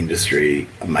our industry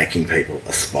making people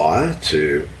aspire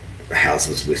to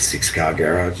houses with 6-car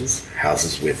garages,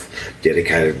 houses with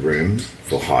dedicated rooms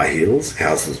for high heels,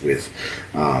 houses with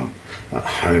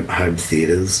home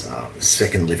theatres,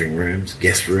 second living rooms,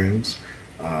 guest rooms?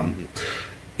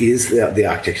 Is the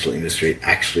architectural industry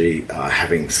actually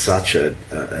having such a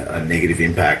negative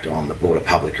impact on the broader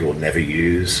public who will never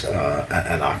use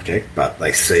an architect, but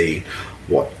they see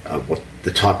what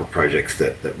the type of projects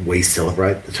that we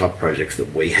celebrate, the type of projects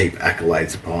that we heap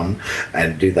accolades upon,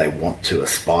 and do they want to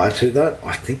aspire to that?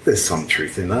 I think there's some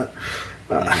truth in that.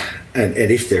 And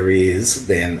if there is,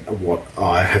 then what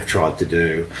I have tried to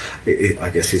do, I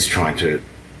guess, is trying to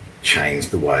change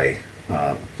the way,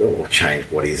 or change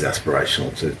what is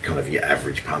aspirational to kind of your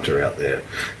average punter out there.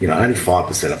 Only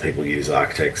 5% of people use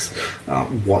architects.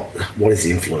 What is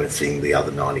influencing the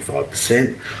other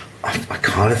 95%? I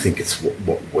kind of think it's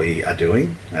what we are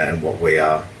doing and what we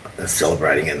are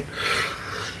celebrating, and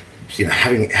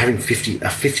having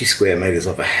 50 square meters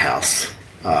of a house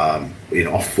in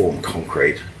off-form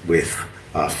concrete with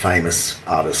famous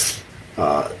artists,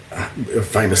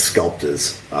 famous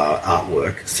sculptors'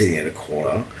 artwork sitting in a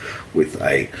corner with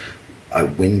a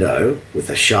window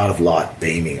with a shard of light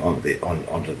beaming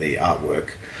onto the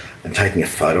artwork, and taking a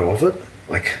photo of it.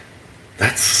 Like,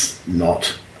 that's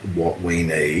not what we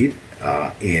need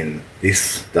in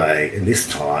this day, in this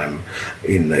time,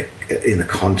 in the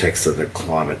context of the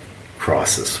climate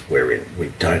crisis we're in.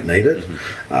 We don't need it.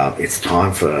 It's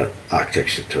time for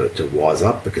architecture to wise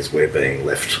up, because we're going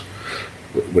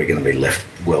to be left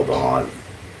well behind.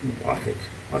 I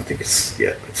think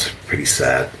it's pretty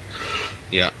sad.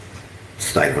 Yeah.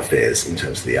 State of affairs in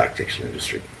terms of the architectural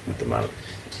industry at the moment.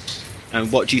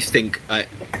 And what do you think?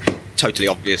 Totally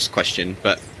obvious question,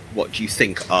 but what do you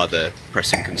think are the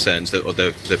pressing concerns or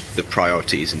the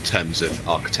priorities in terms of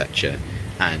architecture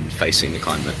and facing the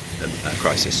climate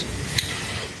crisis?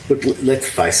 Look, let's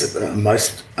face it.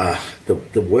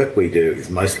 The work we do is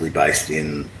mostly based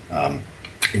in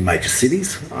major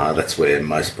cities. That's where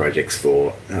most projects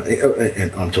for,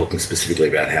 and I'm talking specifically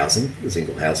about housing,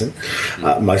 single housing.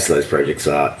 Most of those projects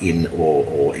are in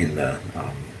or in the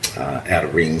outer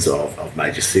rings of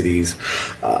major cities.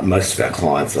 Most of our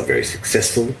clients are very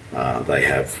successful. They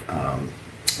have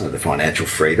the financial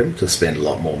freedom to spend a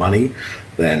lot more money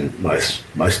than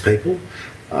most people.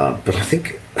 But I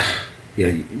think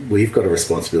we've got a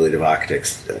responsibility of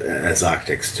architects, as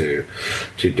architects, to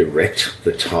direct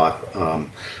the type,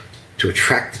 to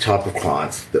attract the type of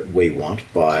clients that we want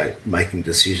by making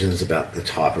decisions about the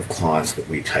type of clients that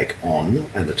we take on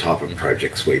and the type of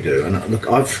projects we do. And look,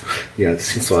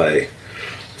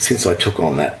 since I took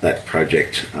on that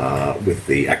project with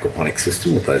the aquaponics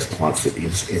system, with those clients that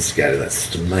instigated that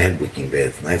system, they had wicking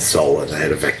beds, and they had solar, they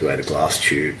had evacuated glass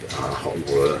tube, hot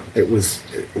water. It was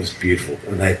beautiful,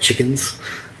 and they had chickens.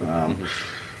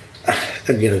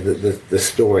 And the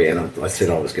story, and I said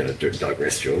I was going to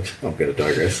digress, George. I'm going to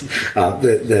digress.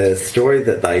 The story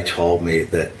that they told me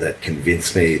that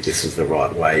convinced me this was the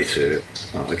right way to,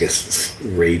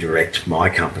 redirect my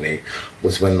company,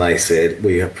 was when they said,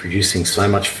 we are producing so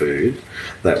much food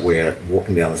that we're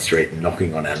walking down the street and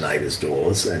knocking on our neighbours'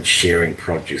 doors and sharing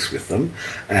produce with them.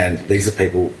 And these are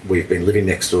people we've been living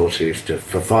next door to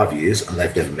for 5 years, and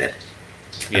they've never met.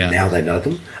 And now they know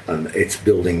them, and it's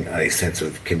building a sense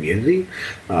of community.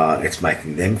 It's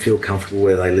making them feel comfortable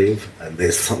where they live, and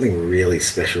there's something really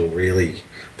special, really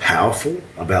powerful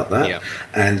about that. Yeah.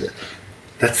 And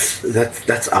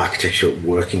that's architecture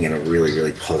working in a really,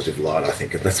 really positive light, I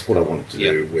think. And that's what I wanted to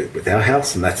do with our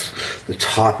house, and that's the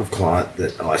type of client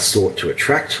that I sought to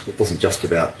attract. It wasn't just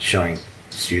about showing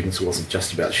students, it wasn't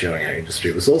just about showing our industry,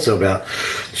 it was also about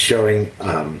showing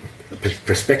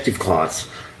prospective clients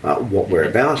what we're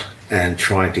about, and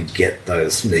trying to get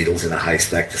those needles in a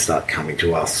haystack to start coming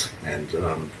to us and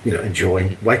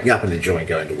enjoying waking up and enjoying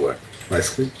going to work,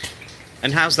 basically.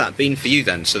 And how's that been for you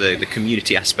then? So the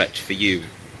community aspect for you,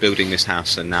 building this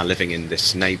house and now living in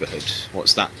this neighbourhood,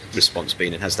 what's that response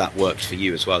been, and has that worked for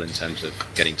you as well in terms of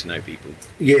getting to know people?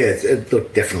 Yeah,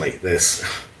 look, definitely. There's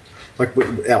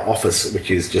our office, which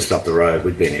is just up the road,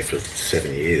 we'd been here for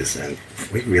 7 years, and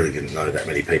we really didn't know that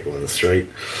many people in the street.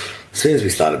 As soon as we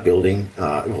started building,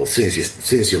 as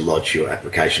soon as you lodge your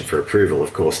application for approval,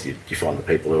 of course, you find the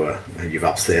people who you've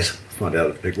upset, find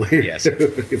out the people who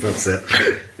you've upset.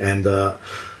 And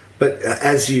But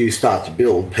as you start to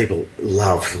build, people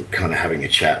love kind of having a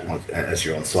chat as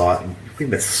you're on site. And we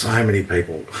met so many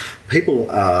people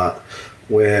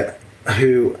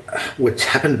who would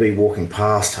happen to be walking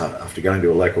past after going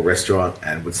to a local restaurant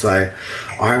and would say,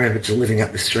 I remember living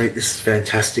up the street, this is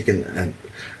fantastic. And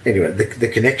anyway, the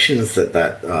connections that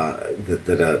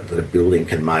a building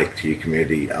can make to your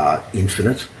community are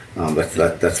infinite.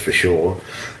 That's for sure.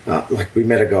 Like we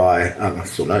met a guy, I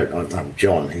still know,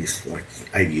 John, he's like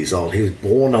 80 years old. He was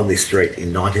born on this street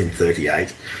in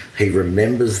 1938. He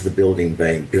remembers the building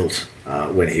being built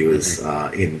when he was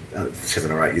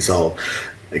 7 or 8 years old.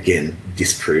 Again,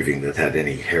 disproving that it had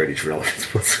any heritage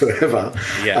relevance whatsoever.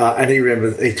 Yeah. And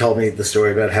he told me the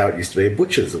story about how it used to be a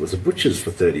butcher's. It was a butcher's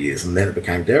for 30 years, and then it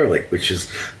became derelict, which is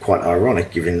quite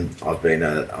ironic given I've been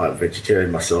a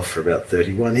vegetarian myself for about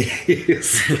 31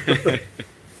 years.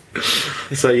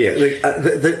 So, yeah,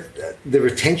 the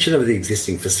retention of the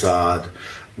existing facade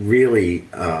really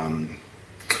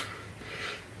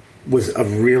was a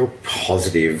real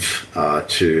positive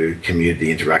to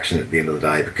community interaction at the end of the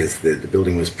day, because the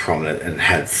building was prominent and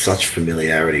had such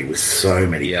familiarity with so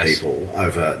many people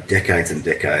over decades and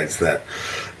decades that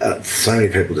so many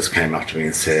people just came up to me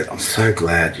and said, I'm so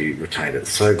glad you retained it,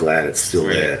 so glad it's still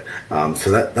there.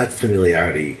 So that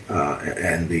familiarity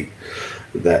and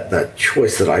that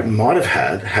choice that I might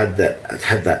have had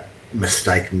that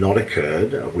mistake not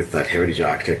occurred with that heritage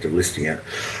architect of listing it,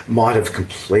 might have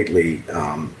completely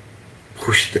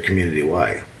pushed the community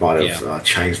away, might have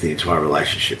changed the entire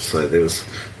relationship. So there was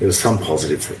some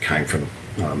positives that came from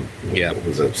what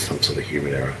was some sort of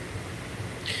human error.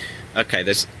 Okay,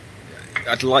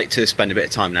 I'd like to spend a bit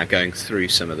of time now going through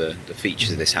some of the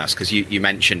features of this house, because you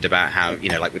mentioned about how,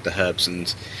 like with the herbs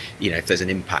and, if there's an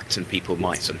impact and people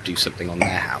might sort of do something on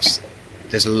their house.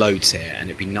 There's loads here, and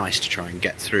it'd be nice to try and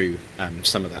get through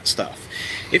some of that stuff.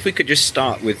 If we could just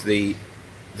start with the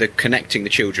connecting the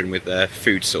children with their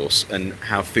food source and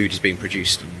how food is being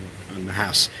produced in the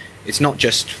house. It's not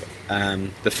just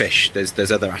the fish.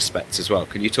 There's other aspects as well.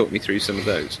 Can you talk me through some of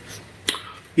those?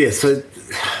 Yeah. So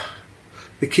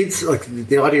the kids, like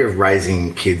the idea of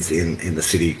raising kids in the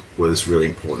city was really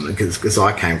important, because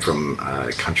I came from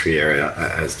a country area,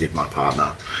 as did my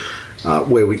partner,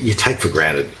 where you take for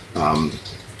granted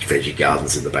veggie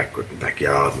gardens in the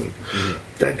backyard, and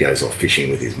Dad goes off fishing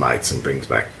with his mates and brings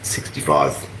back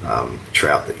 65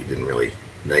 trout that you didn't really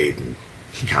need and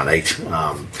you can't eat.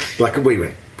 Like we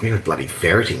went bloody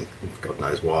ferreting, God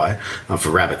knows why, for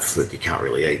rabbits that you can't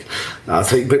really eat.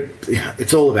 But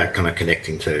it's all about kind of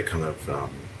connecting to kind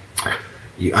of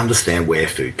you understand where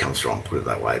food comes from, put it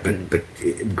that way. But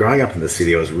growing up in the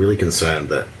city, I was really concerned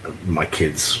that my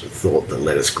kids thought that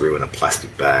lettuce grew in a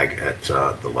plastic bag at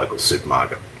the local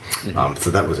supermarket. So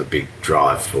that was a big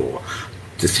drive for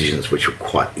decisions which were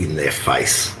quite in their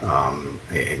face,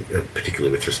 and particularly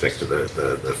with respect to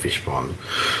the fish pond.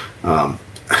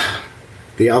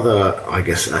 The other, I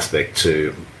guess, aspect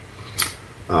to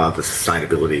the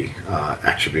sustainability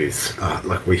attributes,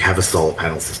 like we have a solar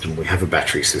panel system, we have a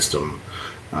battery system,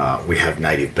 we have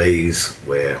native bees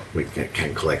where we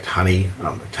can collect honey.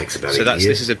 It takes about a year. So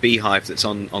this is a beehive that's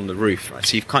on the roof, right?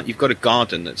 So you've got a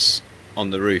garden that's on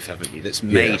the roof, haven't you? That's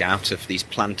made out of these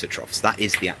planter troughs. That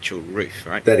is the actual roof,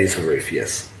 right? That is the roof,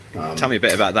 yes. Tell me a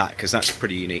bit about that, because that's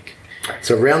pretty unique.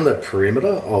 So around the perimeter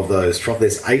of those troughs,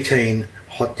 there's 18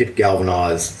 hot dip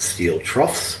galvanised steel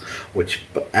troughs, which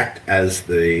act as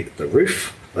the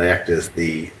roof. They act as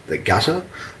the gutter.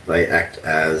 They act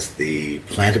as the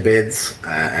planter beds,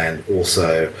 and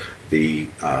also the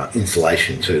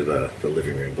insulation to the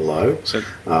living room below. So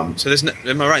there's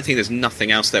am I right in thinking there's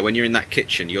nothing else there? When you're in that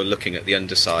kitchen, you're looking at the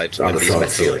underside of these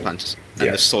metal planters,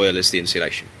 and the soil is the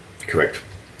insulation. Correct.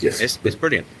 Yes. It's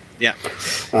brilliant. Yeah.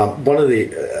 One of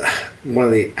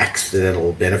the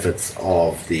accidental benefits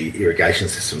of the irrigation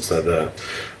system, so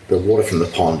the water from the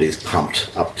pond is pumped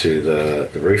up to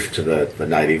the roof, to the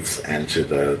natives and to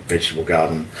the vegetable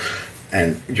garden.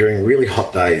 And during really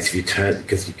hot days, if you turn,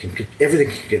 because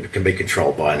everything can be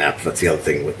controlled by an app. That's the other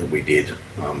thing that we did.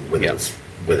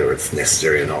 Whether it's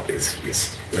necessary or not is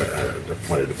the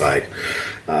point of debate.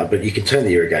 But you can turn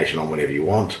the irrigation on whenever you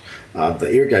want. The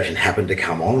irrigation happened to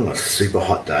come on a super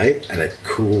hot day, and it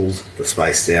cooled the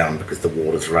space down because the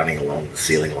water's running along the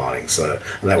ceiling lining. So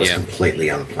that was completely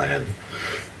unplanned.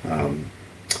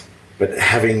 But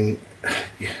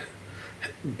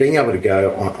being able to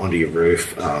go onto your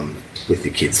roof with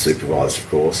your kids supervised, of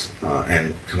course,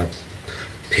 and kind of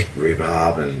pick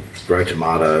rhubarb and grow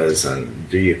tomatoes and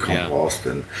do your compost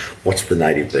and watch the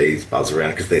native bees buzz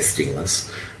around because they're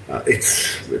stingless.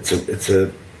 It's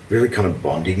a really kind of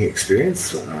bonding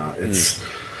experience.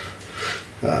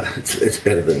 it's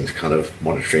better than kind of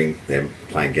monitoring them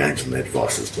playing games on their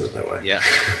devices, put it that way. Yeah.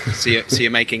 So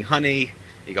you're making honey.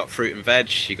 You got fruit and veg.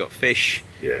 You got fish.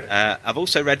 Yeah. I've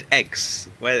also read eggs.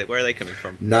 Where are they coming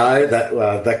from? No,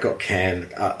 that got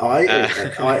canned.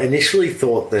 I initially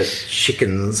thought that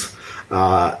chickens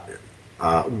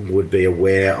would be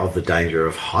aware of the danger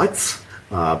of heights.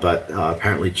 But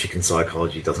apparently chicken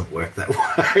psychology doesn't work that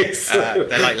way. So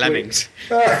they're like lemmings.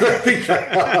 I think they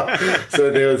are.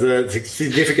 So there was a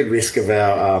significant risk of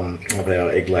our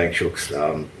egg-laying chooks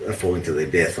falling to their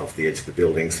death off the edge of the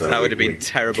building. So that would have been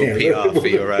terrible PR for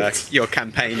your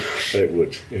campaign. It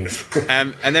would, yes.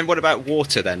 And then what about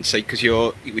water then? So because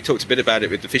we talked a bit about it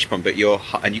with the fish pond, but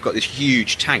you've got this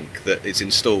huge tank that is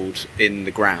installed in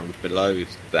the ground below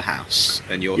the house,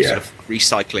 and you're sort of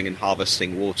recycling and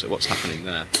harvesting water. What's happening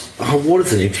there?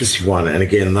 Water's an interesting one, and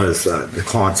again, those the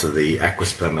clients of the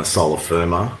Aquasperma Solar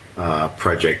Firma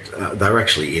project, they're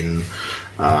actually in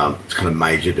kind of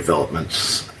major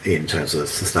developments in terms of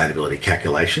sustainability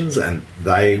calculations, and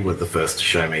they were the first to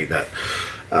show me that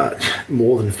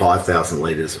more than 5,000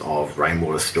 litres of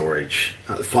rainwater storage.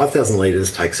 5,000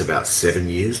 litres takes about 7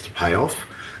 years to pay off.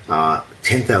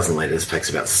 10,000 litres takes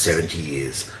about 70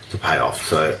 years to pay off.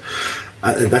 So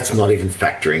that's not even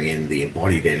factoring in the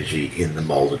embodied energy in the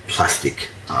moulded plastic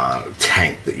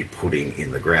tank that you're putting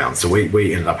in the ground. So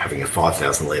we ended up having a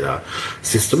 5,000 litre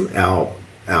system.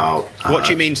 What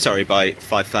do you mean, sorry, by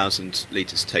 5,000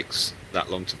 litres takes that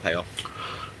long to pay off?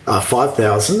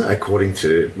 5,000, according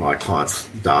to my client's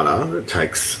data, it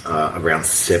takes around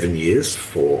 7 years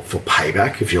for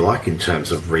payback, if you like, in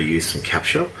terms of reuse and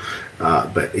capture.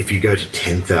 But if you go to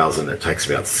 10,000, it takes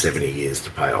about 70 years to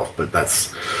pay off. But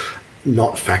that's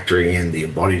not factoring in the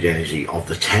embodied energy of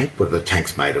the tank, whether the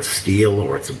tank's made of steel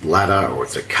or it's a bladder or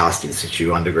it's a cast in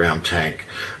situ underground tank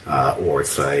or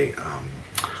it's a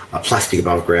plastic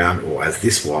above ground, or as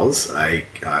this was, a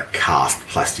cast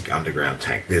plastic underground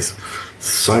tank. There's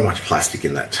so much plastic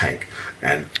in that tank,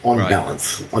 and on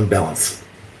balance,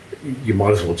 you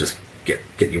might as well just get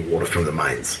your water from the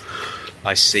mains.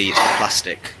 I see. It's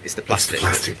plastic. It's the plastic. It's the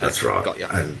plastic. That's right. Got you.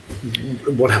 And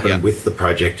what happened with the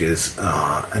project is,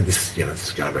 and this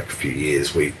is going back a few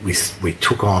years. We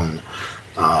took on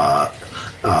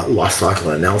life cycle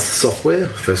analysis software.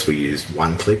 First we used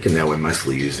OneClick, and now we're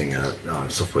mostly using a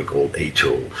software called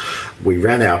eTool. We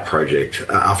ran our project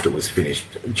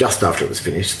just after it was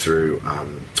finished through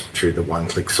the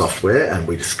OneClick software, and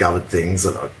we discovered things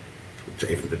that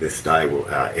even to this day were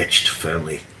etched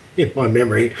firmly in my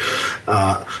memory.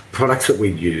 Products that we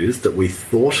used that we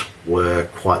thought were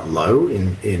quite low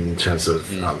in terms of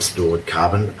stored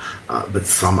carbon, but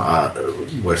some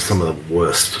were some of the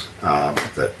worst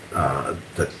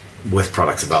worst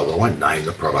products available. I won't name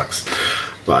the products,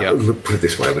 but put it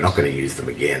this way, we're not going to use them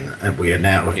again. And we've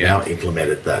now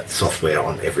implemented that software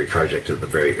on every project at the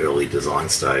very early design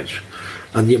stage.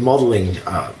 And your modelling,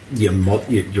 your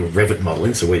Revit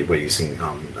modelling, so we're using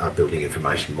building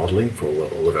information modelling for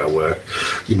all of our work.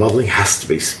 Your modelling has to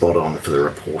be spot on for the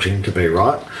reporting to be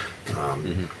right.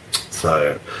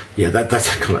 So,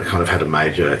 that's kind of had a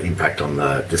major impact on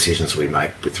the decisions we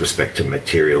make with respect to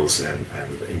materials and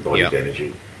embodied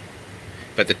energy.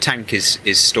 But the tank is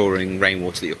storing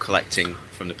rainwater that you're collecting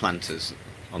from the planters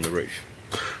on the roof.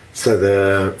 So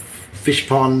the fish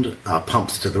pond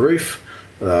pumps to the roof.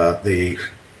 The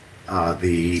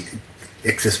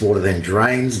excess water then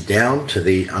drains down to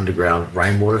the underground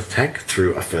rainwater tank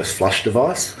through a first flush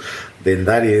device. Then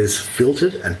that is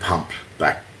filtered and pumped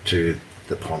back to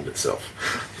the pond itself.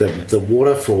 The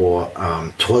water for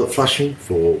toilet flushing,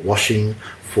 for washing,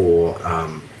 for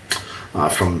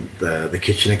from the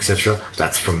kitchen, etc.,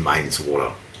 that's from mains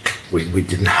water. We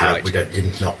did not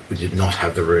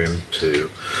have the room to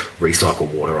recycle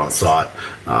water on site.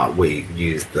 We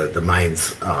used the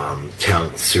mains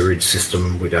town sewerage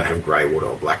system. We don't have grey water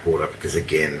or black water because,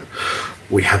 again,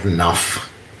 we had enough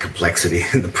complexity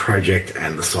in the project,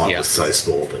 and the site was so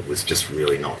small that it was just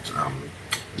really not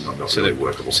really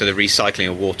workable. So the recycling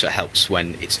of water helps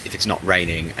if it's not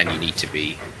raining and you need to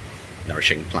be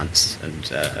nourishing plants and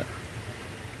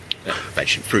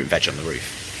fruit and veg on the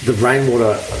roof. The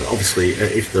rainwater, obviously,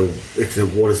 if the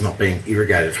water's not being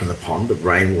irrigated from the pond, the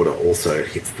rainwater also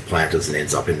hits the planters and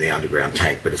ends up in the underground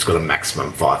tank, but it's got a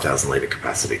maximum 5,000 litre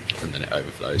capacity. And then it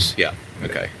overflows. Yeah.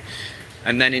 Okay.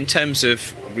 And then in terms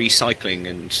of recycling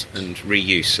and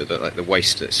reuse, so that the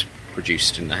waste that's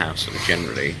produced in the house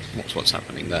generally, what's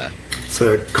happening there?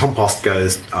 So compost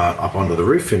goes up onto the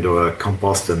roof into a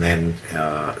compost and then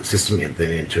system, and then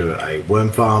into a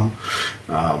worm farm.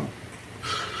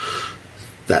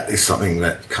 That is something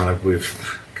that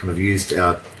we've used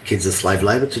our kids as slave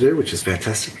labour to do, which is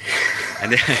fantastic.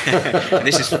 And, and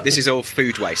this is all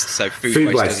food waste. So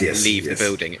food waste doesn't leave the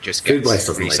building; it just gets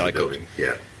recycled. Leave the building.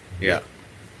 Yeah.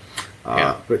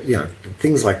 But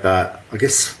things like that. I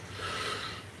guess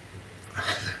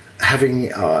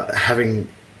having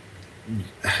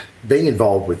being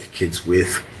involved with kids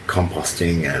with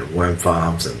composting and worm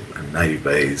farms and native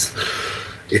bees,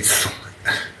 it's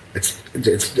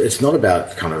not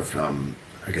about kind of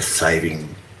I guess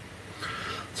saving.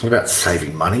 It's not about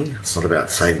saving money. It's not about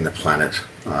saving the planet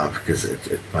because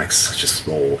it makes such a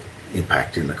small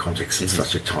impact in the context of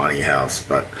such a tiny house.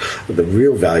 But the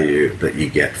real value that you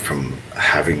get from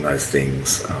having those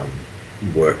things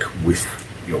work with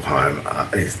your home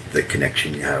is the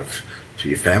connection you have to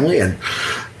your family, and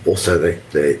also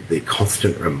the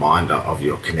constant reminder of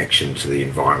your connection to the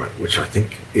environment, which I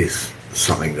think is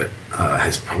something that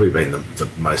has probably been the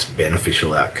most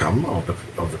beneficial outcome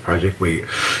of the project. We,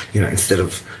 instead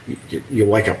of you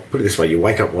wake up, put it this way, you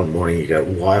wake up one morning, you go,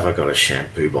 why have I got a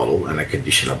shampoo bottle and a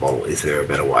conditioner bottle? Is there a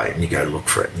better way? And you go look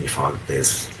for it, and you find that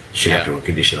there's shampoo and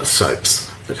conditioner soaps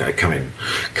that come in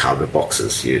cardboard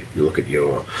boxes. You look at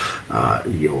your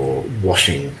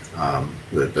washing,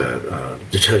 the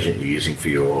detergent you're using for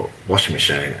your washing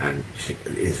machine, and you think,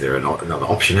 is there another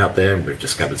option out there? And we've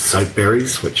discovered soap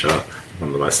berries, which are one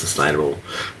of the most sustainable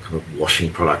kind of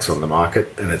washing products on the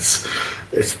market. And it's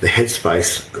the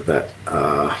headspace that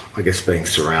I guess being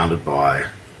surrounded by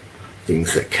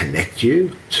things that connect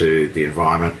you to the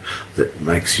environment that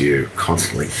makes you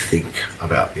constantly think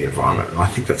about the environment. And I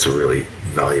think that's a really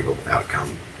valuable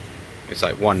outcome. It's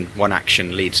like one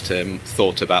action leads to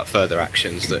thought about further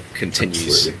actions that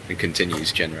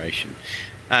continues generation.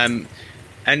 And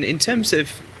in terms of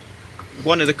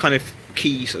one of the kind of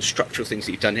key sort of structural things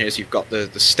that you've done here is you've got the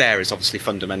stair is obviously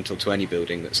fundamental to any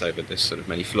building that's over this sort of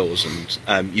many floors,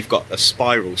 and you've got a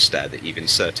spiral stair that you've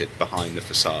inserted behind the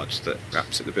facade that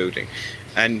wraps at the building.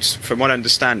 And from what I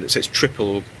understand, it's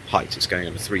triple height, it's going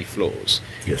over 3 floors.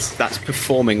 Yes. That's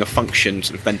performing a function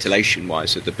sort of ventilation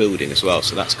wise of the building as well,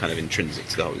 so that's kind of intrinsic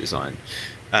to the whole design.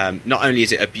 Not only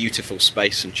is it a beautiful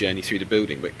space and journey through the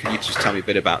building, but can you just tell me a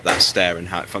bit about that stair and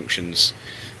how it functions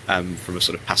from a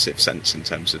sort of passive sense in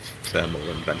terms of thermal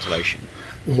and ventilation?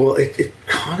 Well, it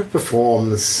kind of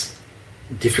performs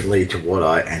differently to what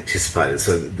I anticipated.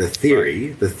 So the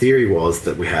theory was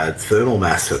that we had thermal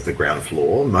mass at the ground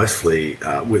floor, mostly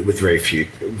with very few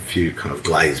kind of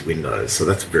glazed windows. So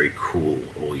that's very cool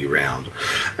all year round,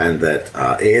 and that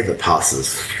air that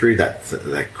passes through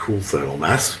that cool thermal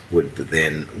mass would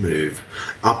then move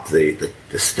up the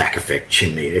stack effect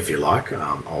chimney, if you like,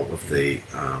 of the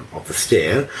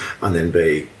stair, and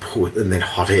then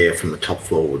hot air from the top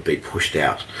floor would be pushed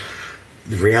out.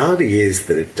 The reality is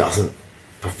that it doesn't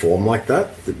perform like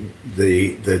that.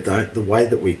 The way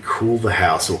that we cool the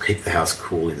house or keep the house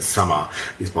cool in summer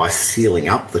is by sealing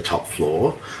up the top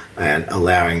floor and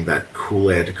allowing that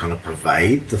cool air to kind of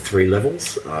pervade the 3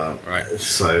 levels. Right.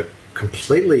 So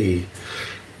completely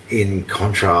in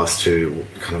contrast to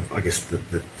kind of, I guess,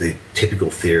 the typical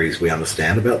theories we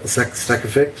understand about the stack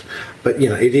effect. But,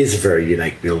 it is a very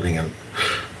unique building, and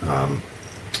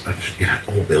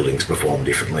all buildings perform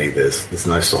differently. There's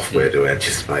no software to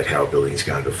anticipate how a building is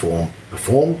going to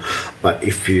perform. But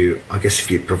if you're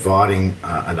providing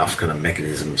enough kind of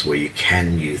mechanisms where you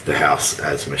can use the house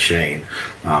as a machine,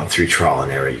 through trial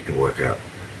and error, you can work out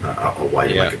a way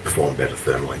to make it perform better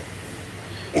thermally.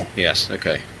 Yes.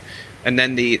 Okay. And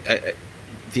then the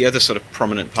other sort of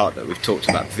prominent part that we've talked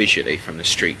about visually from the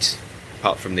street,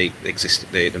 apart from the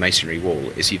masonry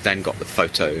wall, is you've then got the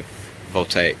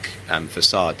photovoltaic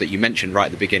facade that you mentioned right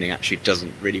at the beginning actually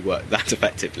doesn't really work that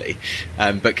effectively.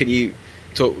 But can you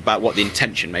talk about what the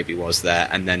intention maybe was there,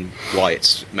 and then why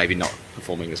it's maybe not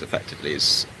performing as effectively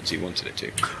as you wanted it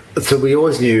to? So we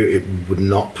always knew it would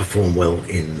not perform well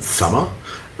in summer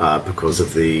because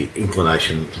of the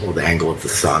inclination or the angle of the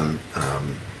sun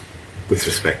with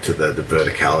respect to the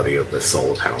verticality of the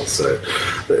solar panels. So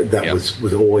that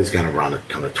was always going to run at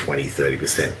kind of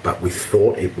 20-30%, but we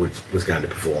thought it was going to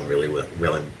perform really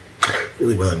well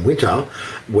in winter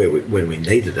when we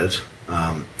needed it.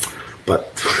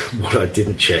 But what I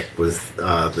didn't check was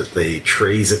that the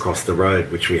trees across the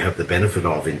road, which we have the benefit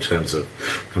of in terms of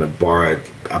kind of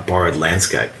borrowed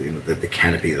landscape, the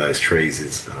canopy of those trees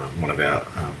is one of our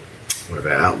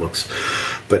outlooks.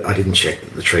 But I didn't check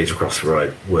that the trees across the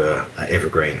road were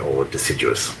evergreen or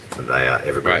deciduous. They are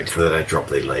evergreen, right, so they don't drop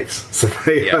their leaves. So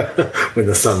when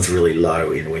the sun's really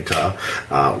low in winter,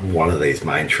 one of these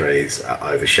main trees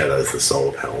overshadows the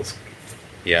solar panels.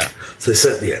 Yeah. So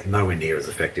certainly, nowhere near as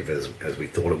effective as we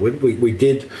thought it would. We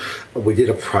did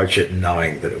approach it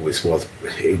knowing that it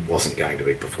wasn't going to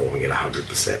be performing at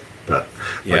 100%. But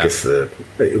I guess it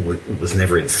was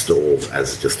never installed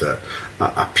as just a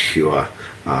pure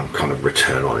kind of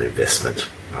return on investment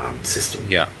system.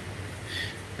 Yeah.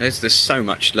 There's so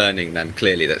much learning then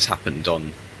clearly that's happened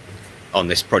on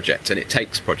this project, and it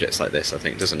takes projects like this, I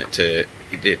think, doesn't it,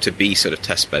 to be sort of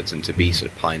test beds and to be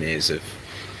sort of pioneers of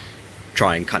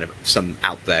trying kind of some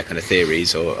out there kind of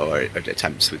theories or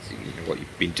attempts with what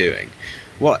you've been doing.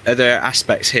 What are there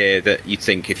aspects here that you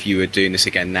think if you were doing this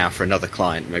again now for another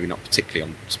client, maybe not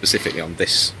particularly specifically on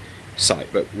this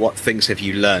site, but what things have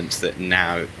you learnt that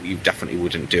now you definitely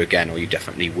wouldn't do again, or you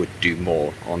definitely would do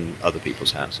more on other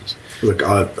people's houses? Look,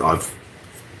 I've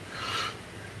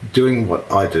doing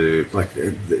what I do, like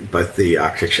both the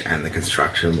architecture and the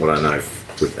construction, what I know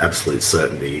with absolute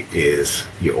certainty is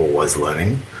you're always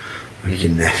learning.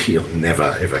 You'll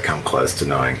never ever come close to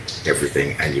knowing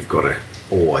everything, and you've got to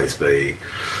always be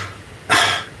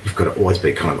kind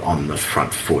of on the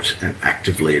front foot and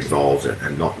actively involved,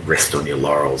 and not rest on your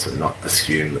laurels and not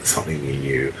assume that something you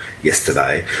knew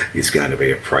yesterday is going to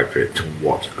be appropriate to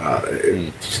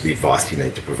to the advice you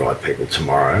need to provide people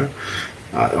tomorrow.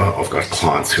 I've got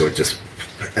clients who are just,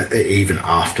 even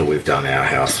after we've done our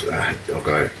house, I've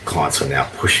got clients who are now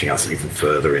pushing us even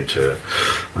further into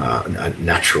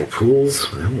natural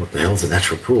pools. Well, what the hell's a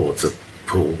natural pool? It's a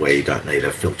pool where you don't need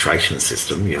a filtration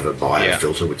system. You have a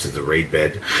biofilter, which is a reed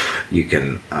bed. You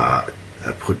can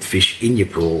put fish in your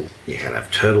pool. You can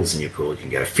have turtles in your pool. You can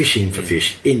go fishing for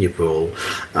fish in your pool.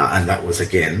 And that was,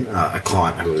 again, a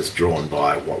client who was drawn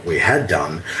by what we had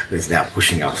done, is now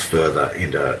pushing us further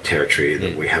into territory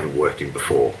that we haven't worked in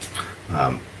before.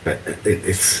 But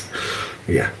it's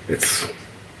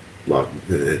like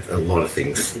a lot of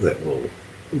things that will.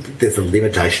 There's a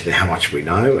limitation to how much we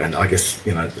know, and I guess,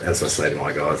 as I say to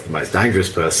my guys, the most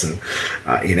dangerous person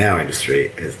in our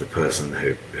industry is the person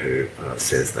who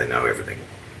says they know everything.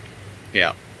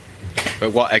 Yeah,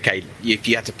 but if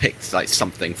you had to pick like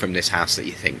something from this house that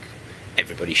you think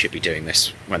everybody should be doing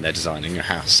this when they're designing a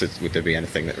house, would there be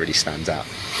anything that really stands out?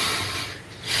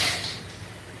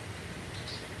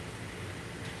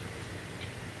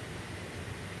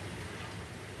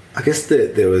 I guess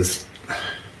there was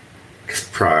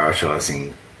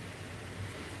prioritizing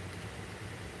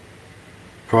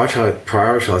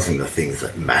the things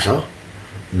that matter,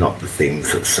 not the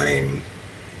things that seem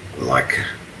like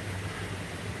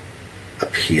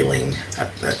appealing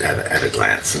at a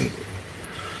glance. And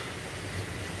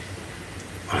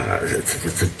I don't know,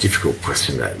 it's a difficult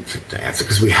question to answer,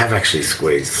 because we have actually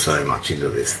squeezed so much into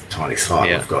this tiny site.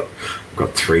 Yeah. We've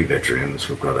got 3 bedrooms.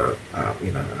 We've got a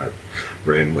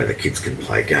room where the kids can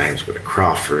play games. We've got a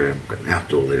craft room. We've got an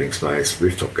outdoor living space,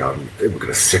 rooftop garden. We've got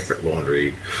a separate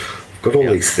laundry. We've got all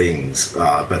these things,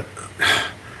 but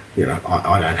I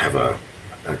don't have a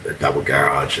double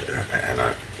garage and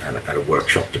a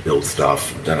workshop to build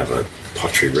stuff. I don't have a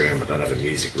pottery room. I don't have a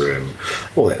music room.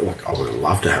 Well, look, I would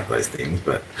love to have those things,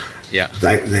 but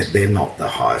they're not the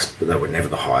highest. They were never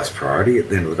the highest priority at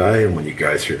the end of the day. And when you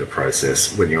go through the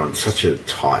process, when you're on such a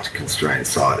tight, constrained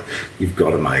site, you've got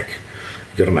to make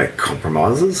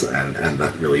compromises, and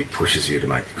that really pushes you to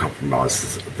make the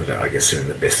compromises that are, I guess, in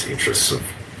the best interests of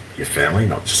your family,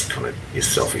 not just kind of your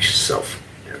selfish self.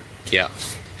 Yeah.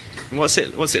 And what's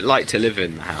it like to live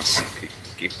in the house?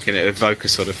 Can it evoke a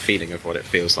sort of feeling of what it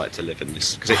feels like to live in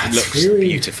this? Because it looks really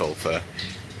beautiful.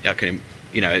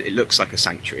 It looks like a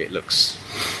sanctuary. It looks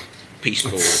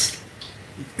peaceful.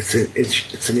 It's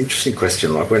an interesting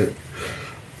question. Like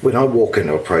when I walk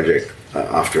into a project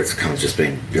after it's kind of just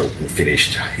been built and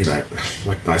finished,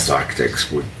 like most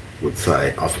architects would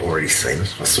say, I've already seen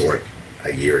it. I saw it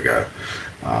a year ago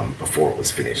before it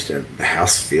was finished, and the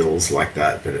house feels like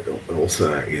that. But it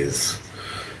also is.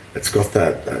 It's got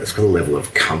a level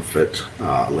of comfort,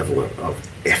 a level of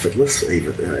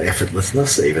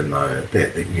effortlessness, even though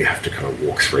you have to kind of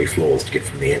walk 3 floors to get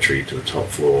from the entry to the top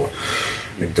floor.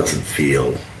 It doesn't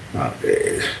feel.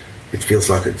 It feels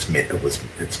like it's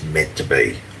meant to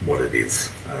be what it is.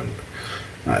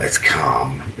 It's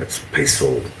calm. It's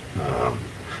peaceful.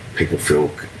 People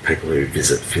who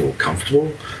visit feel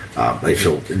comfortable. They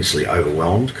feel initially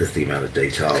overwhelmed because the amount of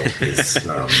detail is.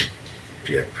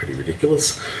 Pretty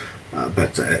ridiculous,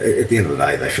 but at the end of the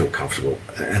day they feel comfortable,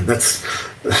 and that's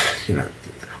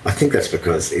I think that's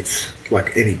because it's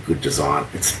like any good design,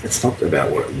 it's not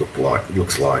about what it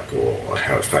looks like or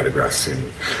how it photographs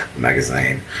in a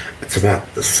magazine. It's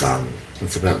about the sun,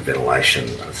 it's about ventilation,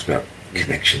 it's about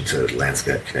connection to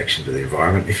landscape, connection to the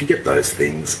environment. If you get those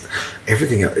things, if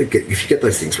you get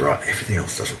those things right, everything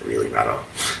else doesn't really matter.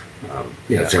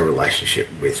 It's our relationship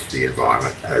with the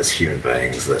environment as human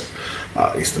beings that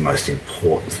is the most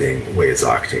important thing we as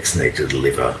architects need to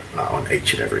deliver on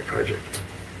each and every project.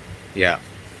 Yeah.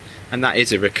 And that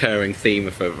is a recurring theme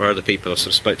for other people I've sort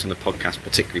of spoken on the podcast,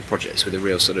 particularly projects with a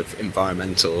real sort of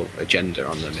environmental agenda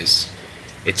on them.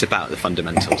 It's about the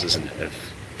fundamentals, isn't it,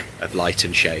 of light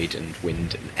and shade and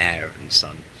wind and air and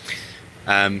sun.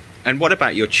 And what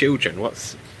about your children?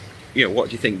 What do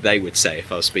you think they would say if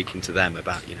I was speaking to them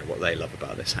about what they love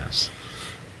about this house?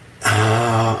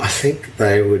 I think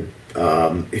they would,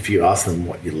 if you ask them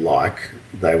what you like,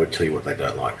 they would tell you what they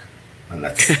don't like, and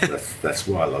that's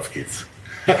why I love kids.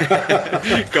 Go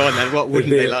on then. What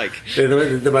wouldn't they like? They're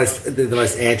the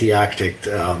most anti-architect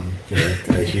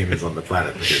humans on the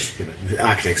planet, because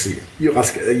architects. You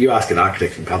ask an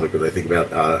architect in public what they think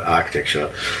about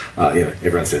architecture.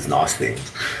 Everyone says nice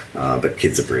things, but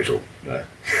kids are brutal. Go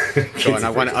on.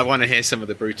 I want to hear some of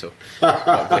the brutal. What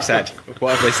have they said?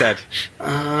 What have they said? Look,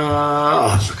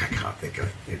 I can't think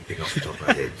of anything off the top of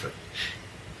my head, but.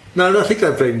 No, I think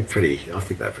they've been pretty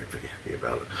happy about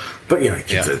it. But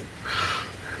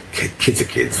kids are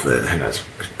kids. Who knows?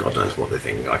 God knows what they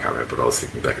think. I can't remember what I was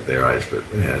thinking back at their age. But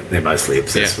they're mostly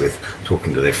obsessed with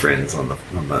talking to their friends on the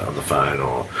phone,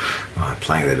 or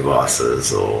playing their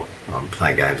devices, or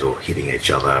playing games, or hitting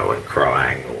each other, or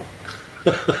crying, or.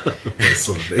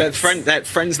 Sort of that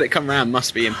friends that come around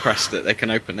must be impressed that they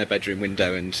can open their bedroom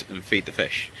window and feed the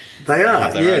fish. They are.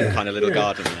 Have their own kind of little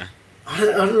garden there. I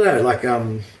don't know.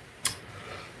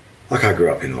 Like I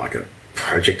grew up in like a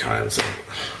project home, so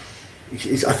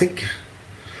I think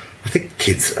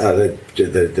kids.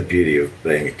 The beauty of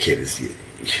being a kid is you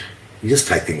just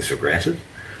take things for granted,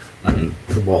 and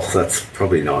whilst that's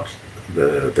probably not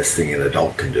the best thing an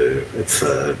adult can do, it's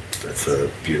a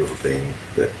beautiful thing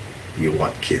that you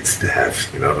want kids to have.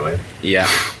 You know what I mean? Yeah.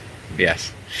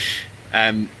 Yes.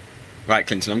 Right,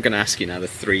 Clinton, I'm going to ask you now the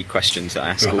 3 questions that I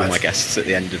ask all my guests at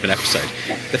the end of an episode.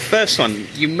 The first one,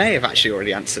 you may have actually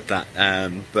already answered that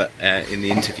but in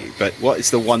the interview, but what is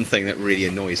the one thing that really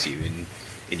annoys you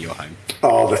in your home?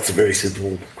 Oh, that's a very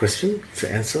simple question to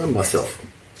answer. Myself.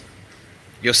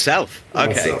 Yourself? Okay,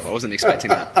 myself. I wasn't expecting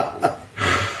that.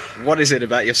 What is it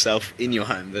about yourself in your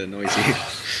home that annoys you?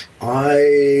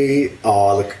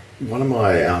 Look, one of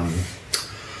my...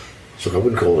 Look, I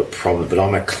wouldn't call it a problem, but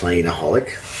I'm a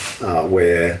cleanaholic,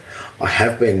 where I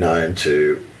have been known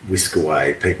to whisk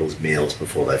away people's meals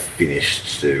before they've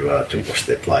finished to wash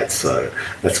their plates. So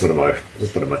that's one of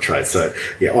my traits. So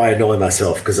yeah, I annoy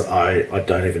myself because I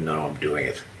don't even know I'm doing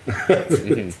it.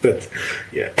 But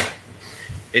yeah,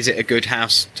 is it a good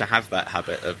house to have that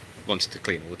habit of wanting to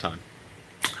clean all the time?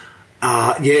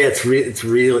 Yeah, it's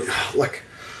really like.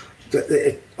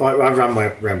 I run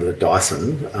around with a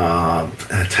Dyson, and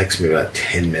it takes me about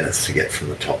 10 minutes to get from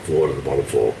the top floor to the bottom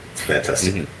floor. It's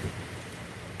fantastic.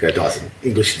 Mm-hmm. Go Dyson.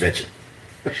 English invention.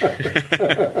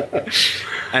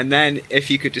 And then if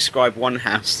you could describe one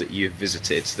house that you've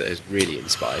visited that has really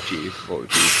inspired you, what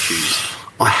would you choose?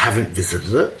 I haven't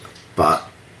visited it, but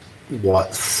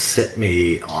what set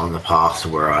me on the path to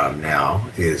where I am now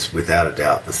is without a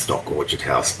doubt the Stock Orchard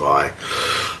House by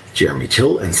Jeremy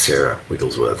Till and Sarah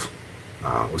Wigglesworth.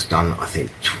 It was done, I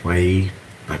think, 20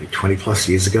 plus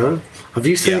years ago. Have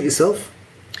you seen it yourself?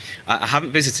 I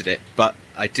haven't visited it, but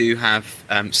I do have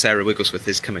Sarah Wigglesworth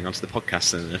is coming onto the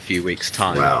podcast in a few weeks'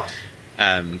 time. Wow.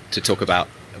 To talk about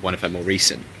one of her more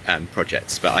recent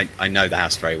projects. But I know the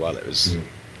house very well. It was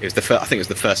I think it was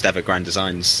the first ever Grand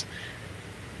Designs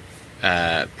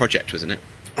project, wasn't it?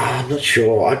 I'm not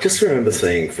sure. I just remember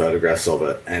seeing photographs of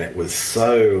it, and it was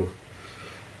so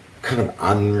kind of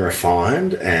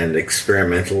unrefined and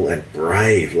experimental and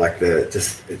brave, like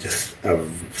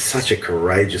such a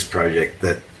courageous project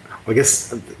that I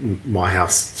guess my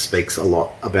house speaks a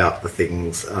lot about the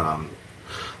things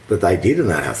that they did in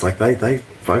that house. Like they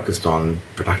focused on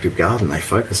productive garden, they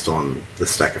focused on the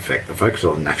stack effect, they focused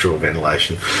on natural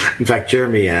ventilation. In fact,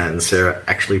 Jeremy and Sarah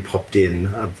actually popped in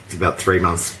about 3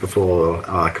 months before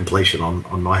completion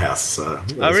on my house. So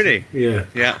really? Yeah.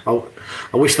 Yeah.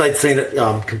 I wish they'd seen it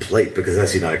complete, because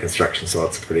as you know, construction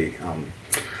sites are pretty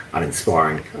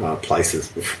uninspiring places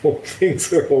before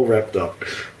things are all wrapped up.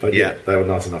 But yeah, they were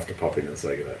nice enough to pop in and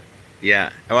say good day.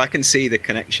 Yeah, I can see the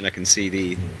connection. I can see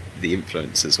the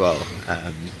influence as well.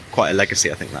 Quite a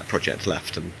legacy, I think, that project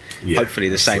left, and hopefully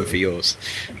the same for yours.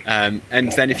 And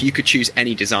then, if you could choose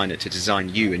any designer to design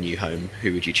you a new home,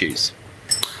 who would you choose?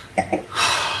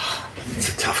 It's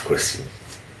a tough question.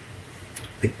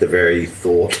 I think the very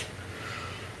thought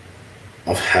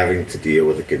of having to deal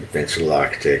with a conventional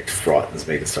architect frightens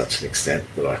me to such an extent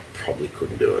that I probably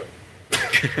couldn't do it.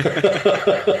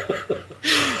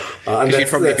 Because you'd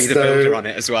probably be the builder on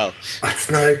it as well. It's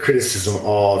no criticism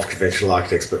of conventional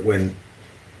architects, but when,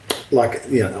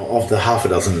 of the half a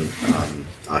dozen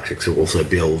architects who also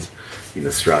build in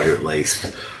Australia at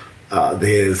least,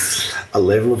 there's a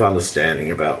level of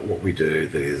understanding about what we do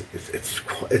that is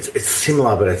it's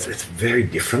similar, but it's very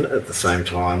different at the same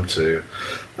time to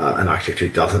an architect who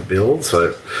doesn't build.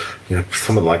 So,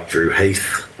 someone like Drew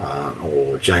Heath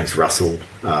or James Russell,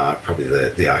 probably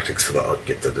the architects that I'd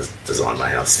get to design my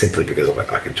house simply because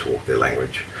I can talk their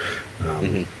language.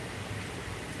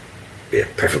 Yeah,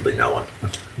 preferably no one.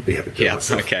 I'd be happy to do it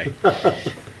myself. Okay.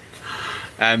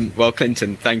 Well,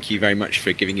 Clinton, thank you very much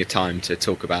for giving your time to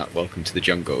talk about Welcome to the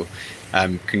Jungle.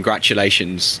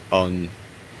 Congratulations on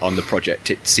the project.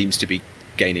 It seems to be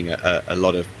gaining a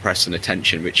lot of press and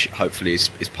attention, which hopefully is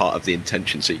part of the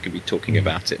intention, so you can be talking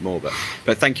about it more.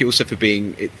 But thank you also for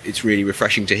being. It's really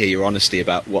refreshing to hear your honesty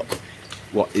about what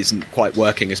isn't quite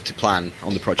working as to plan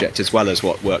on the project, as well as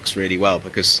what works really well,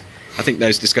 because I think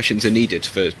those discussions are needed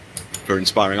for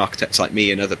inspiring architects like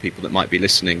me and other people that might be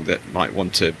listening that might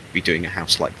want to be doing a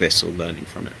house like this or learning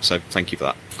from it. So thank you for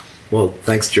that. Well,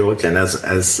 thanks, George. And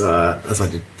as I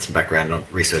did some background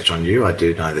research on you, I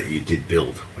do know that you did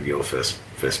build on your first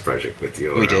project with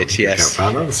your yes.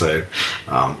 partner. So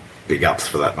big ups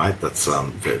for that, mate. That's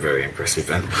very, very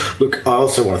impressive. And look, I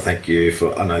also want to thank you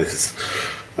for. I know this is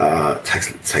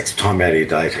takes time out of your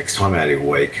day, takes time out of your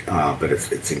week, but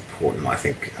it's important. I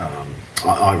think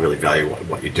I really value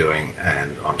what you're doing,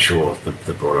 and I'm sure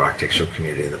the broader architectural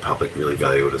community and the public really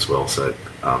value it as well. So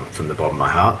from the bottom of my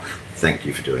heart, thank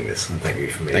you for doing this, and thank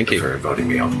you for inviting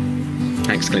me on.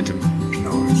 Thanks, Clinton. No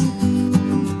worries.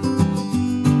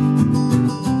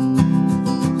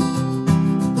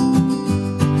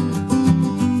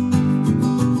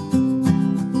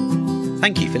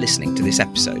 Thank you for listening to this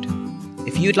episode.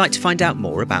 If you'd like to find out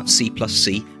more about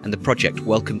C+C and the project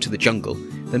Welcome to the Jungle,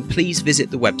 then please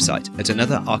visit the website at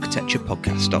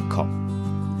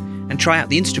anotherarchitecturepodcast.com and try out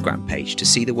the Instagram page to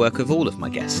see the work of all of my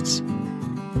guests.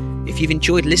 If you've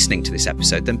enjoyed listening to this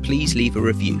episode, then please leave a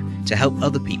review to help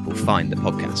other people find the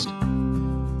podcast.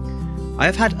 I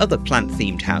have had other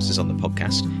plant-themed houses on the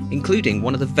podcast, including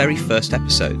one of the very first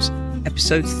episodes,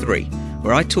 episode 3,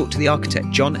 where I talked to the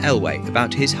architect John Elway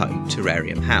about his home,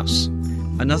 Terrarium House.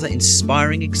 Another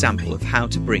inspiring example of how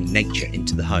to bring nature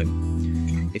into the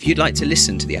home. If you'd like to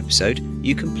listen to the episode,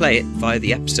 you can play it via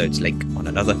the episodes link on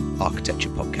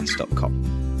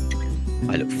anotherarchitecturepodcast.com.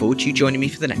 I look forward to you joining me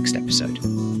for the next episode,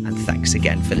 and thanks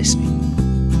again for listening.